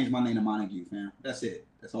 But I'm gonna change my name to Montague, fam. That's it.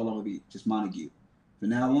 That's all I'm gonna be, just Montague. From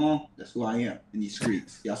now on, that's who I am in these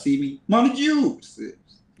streets. Y'all see me, Montague.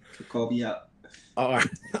 Call me out. All right.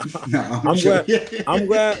 No, I'm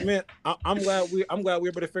glad, man. I'm glad we were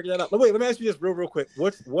able to figure that out. Wait, let me ask you this real quick.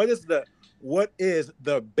 What's the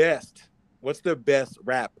best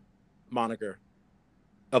rap moniker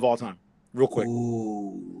of all time? Real quick.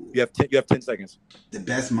 Ooh. You have 10 seconds. The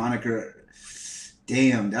best moniker.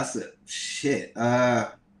 Damn, that's a shit.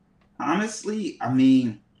 Honestly, I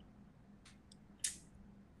mean,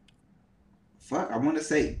 fuck, I want to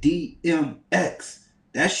say DMX.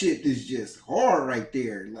 That shit is just hard right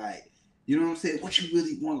there. Like, you know what I'm saying? What you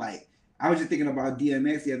really want? Like, I was just thinking about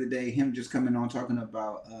DMX the other day, him just coming on talking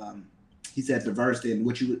about he said the verse then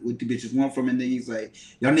what the bitches want from him, and then he's like,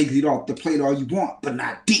 y'all niggas eat off the plate all you want, but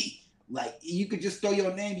not D. Like, you could just throw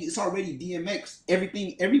your name. It's already DMX. Every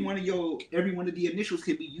one of the initials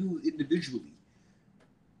can be used individually.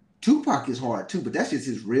 Tupac is hard too, but that's just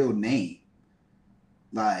his real name.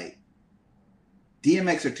 Like,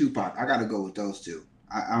 DMX or Tupac, I gotta go with those two.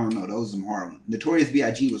 I don't know. Those are some hard ones. Notorious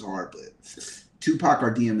B.I.G. was hard, but Tupac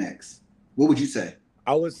or DMX. What would you say?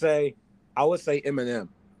 I would say Eminem.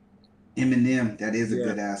 Eminem, that is a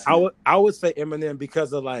good ass. I would say Eminem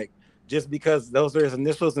because of just because those are his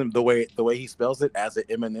initials and the way he spells it as an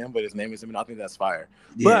Eminem, but his name is Eminem. I think that's fire.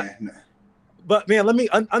 Yeah. But man,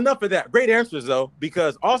 enough of that. Great answers though,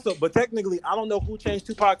 because but technically, I don't know who changed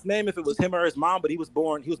Tupac's name, if it was him or his mom, but he was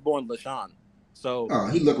born LaShawn. So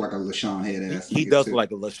he looked like a LaShawn head ass. He does look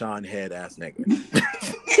like a LaShawn head ass nigga.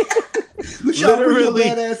 LaShawn, bring your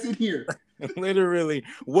bad ass in here. Literally.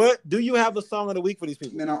 What do you have a song of the week for these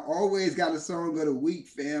people? Man, I always got a song of the week,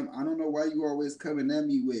 fam. I don't know why you always coming at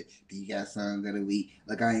me with, do you got a song of the week?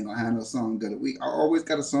 Like I ain't gonna have no song of the week. I always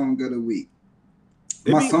got a song of the week.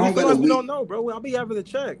 My song of the week. We don't know, bro. I'll be having to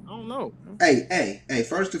check. I don't know. Hey.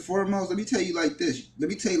 First and foremost, let me tell you like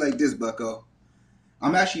this, Bucko.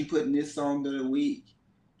 I'm actually putting this song of the week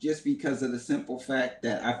just because of the simple fact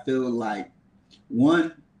that I feel like,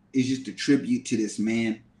 one, is just a tribute to this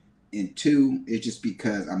man, and two, it's just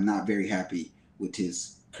because I'm not very happy with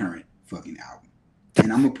his current fucking album.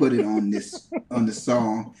 And I'm gonna put it on the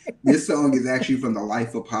song. This song is actually from The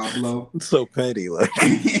Life of Pablo. It's so petty, like.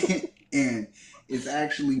 And it's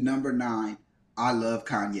actually number 9. I love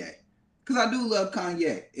Kanye. Because I do love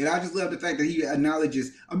Kanye. And I just love the fact that he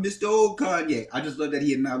acknowledges, I'm Mr. Old Kanye. I just love that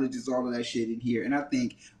he acknowledges all of that shit in here. And I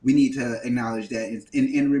think we need to acknowledge that.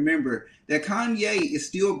 And remember that Kanye is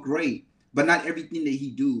still great, but not everything that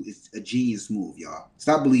he do is a genius move, y'all.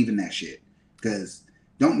 Stop believing that shit. Because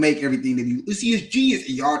don't make everything that you see is genius.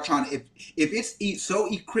 And y'all trying to, if it's so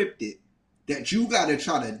encrypted that you got to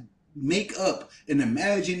try to make up an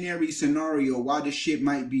imaginary scenario why this shit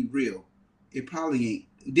might be real, it probably ain't.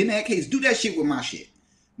 In that case, do that shit with my shit.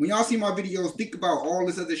 When y'all see my videos, think about all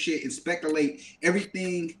this other shit and speculate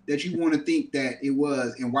everything that you want to think that it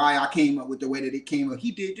was and why I came up with the way that it came up.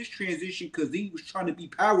 He did this transition because he was trying to be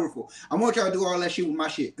powerful. I want y'all to do all that shit with my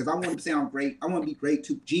shit because I want to sound great. I want to be great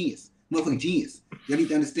too. Genius. Motherfucking genius. Y'all need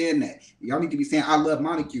to understand that. Y'all need to be saying, I love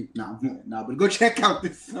Monica. Nah, but go check out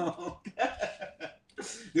this song.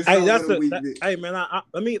 Hey, man,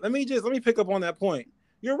 let me pick up on that point.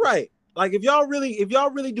 You're right. Like if y'all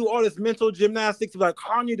really do all this mental gymnastics, like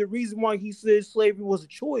Kanye, the reason why he said slavery was a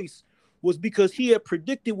choice was because he had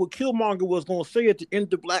predicted what Killmonger was going to say at the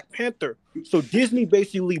end of Black Panther. So Disney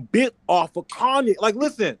basically bit off of Kanye. Like,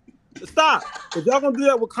 listen, stop. If y'all gonna do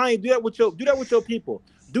that with Kanye, do that with your people.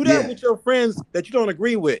 Do that with your friends that you don't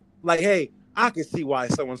agree with. Like, hey, I can see why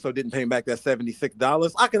so-and-so didn't pay back that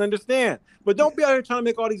 $76. I can understand. But don't be out here trying to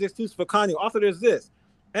make all these excuses for Kanye. Also, there's this.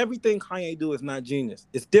 Everything Kanye do is not genius.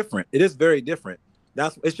 It's different. It is very different.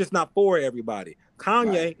 It's just not for everybody.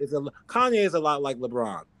 Kanye is a lot like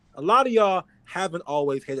LeBron. A lot of y'all haven't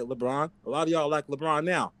always hated LeBron. A lot of y'all like LeBron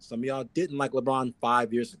now. Some of y'all didn't like LeBron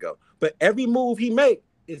 5 years ago. But every move he make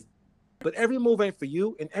every move ain't for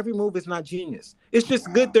you, and every move is not genius. It's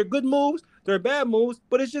just good. They're good moves. They're bad moves,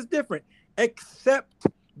 but it's just different. Accept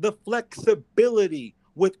the flexibility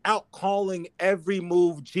without calling every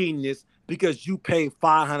move genius because you pay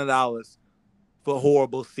 $500 for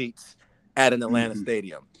horrible seats at an Atlanta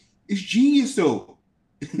stadium. It's genius, though.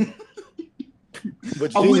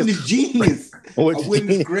 But I witness genius. I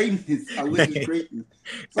witness greatness.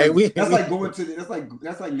 That's like going to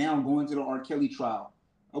that's like now going to the R. Kelly trial.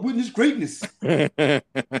 I witnessed greatness. I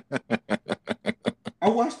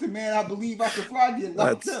watched the man I believe I could fly get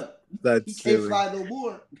locked up. He can't fly no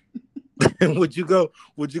more. Would you go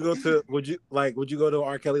to an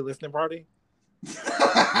R. Kelly listening party?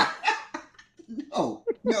 No,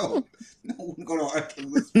 go to R. Kelly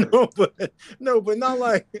listening party. but not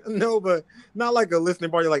like a listening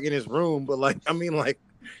party like in his room, but like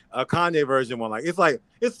a Kanye version one. Like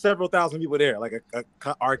it's several thousand people there, like a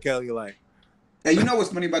R. Kelly like. Hey, you know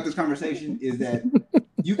what's funny about this conversation is that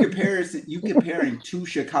you comparing two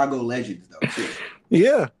Chicago legends though. Too.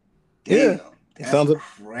 Yeah. Damn, yeah. Sounds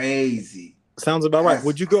crazy. Sounds about right.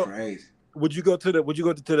 Would you go to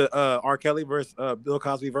the R. Kelly versus Bill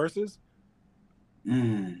Cosby versus?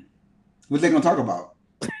 What they gonna talk about?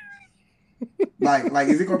 like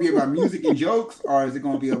is it gonna be about music and jokes, or is it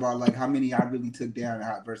gonna be about like how many I really took down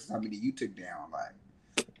versus how many you took down?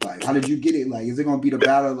 Like how did you get it? Like is it gonna be the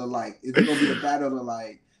battle of like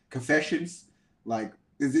confessions? Like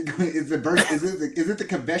is it the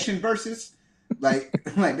confession versus? Like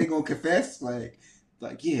they gonna confess? Like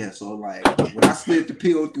yeah, so like when I slid the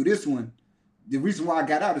pill through this one, the reason why I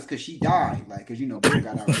got out is because she died. Like, because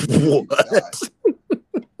Bill got out.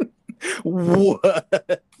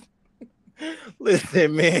 What?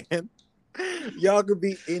 Listen, man. Y'all could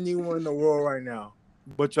be anyone in the world right now,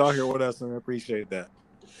 but y'all here with us, and I appreciate that.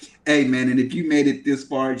 Hey, man, and if you made it this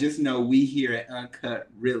far, just know we here at Uncut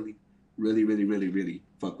really, really, really, really, really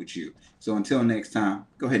fuck with you. So until next time,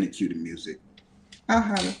 go ahead and cue the music. I'll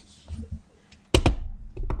holla.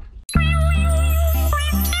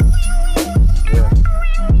 Yeah.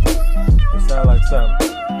 It sound like something.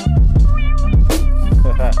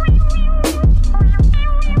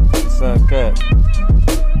 It's Uncut.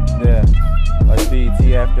 Yeah. Like BET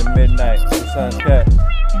after midnight. It's Uncut.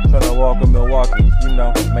 Trying to walk in Milwaukee,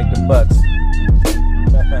 make the bucks.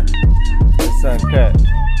 It's Uncut.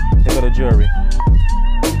 Here go the jury.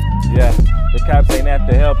 Yeah, the cops ain't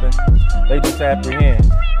after helping, they just apprehend.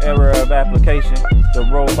 Error of application, the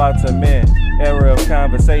robots are men. Error of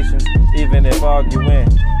conversations, even if arguing.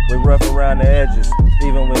 We rough around the edges,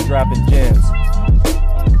 even when dropping gems.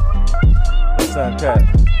 It's uncut.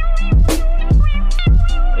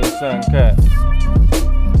 It's uncut.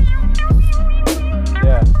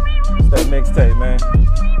 Yeah, it's that mixtape, man.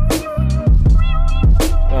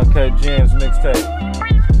 Uncut Gems mixtape.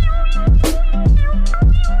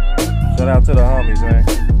 Shout out to the homies, man.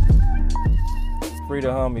 Free the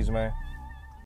homies, man.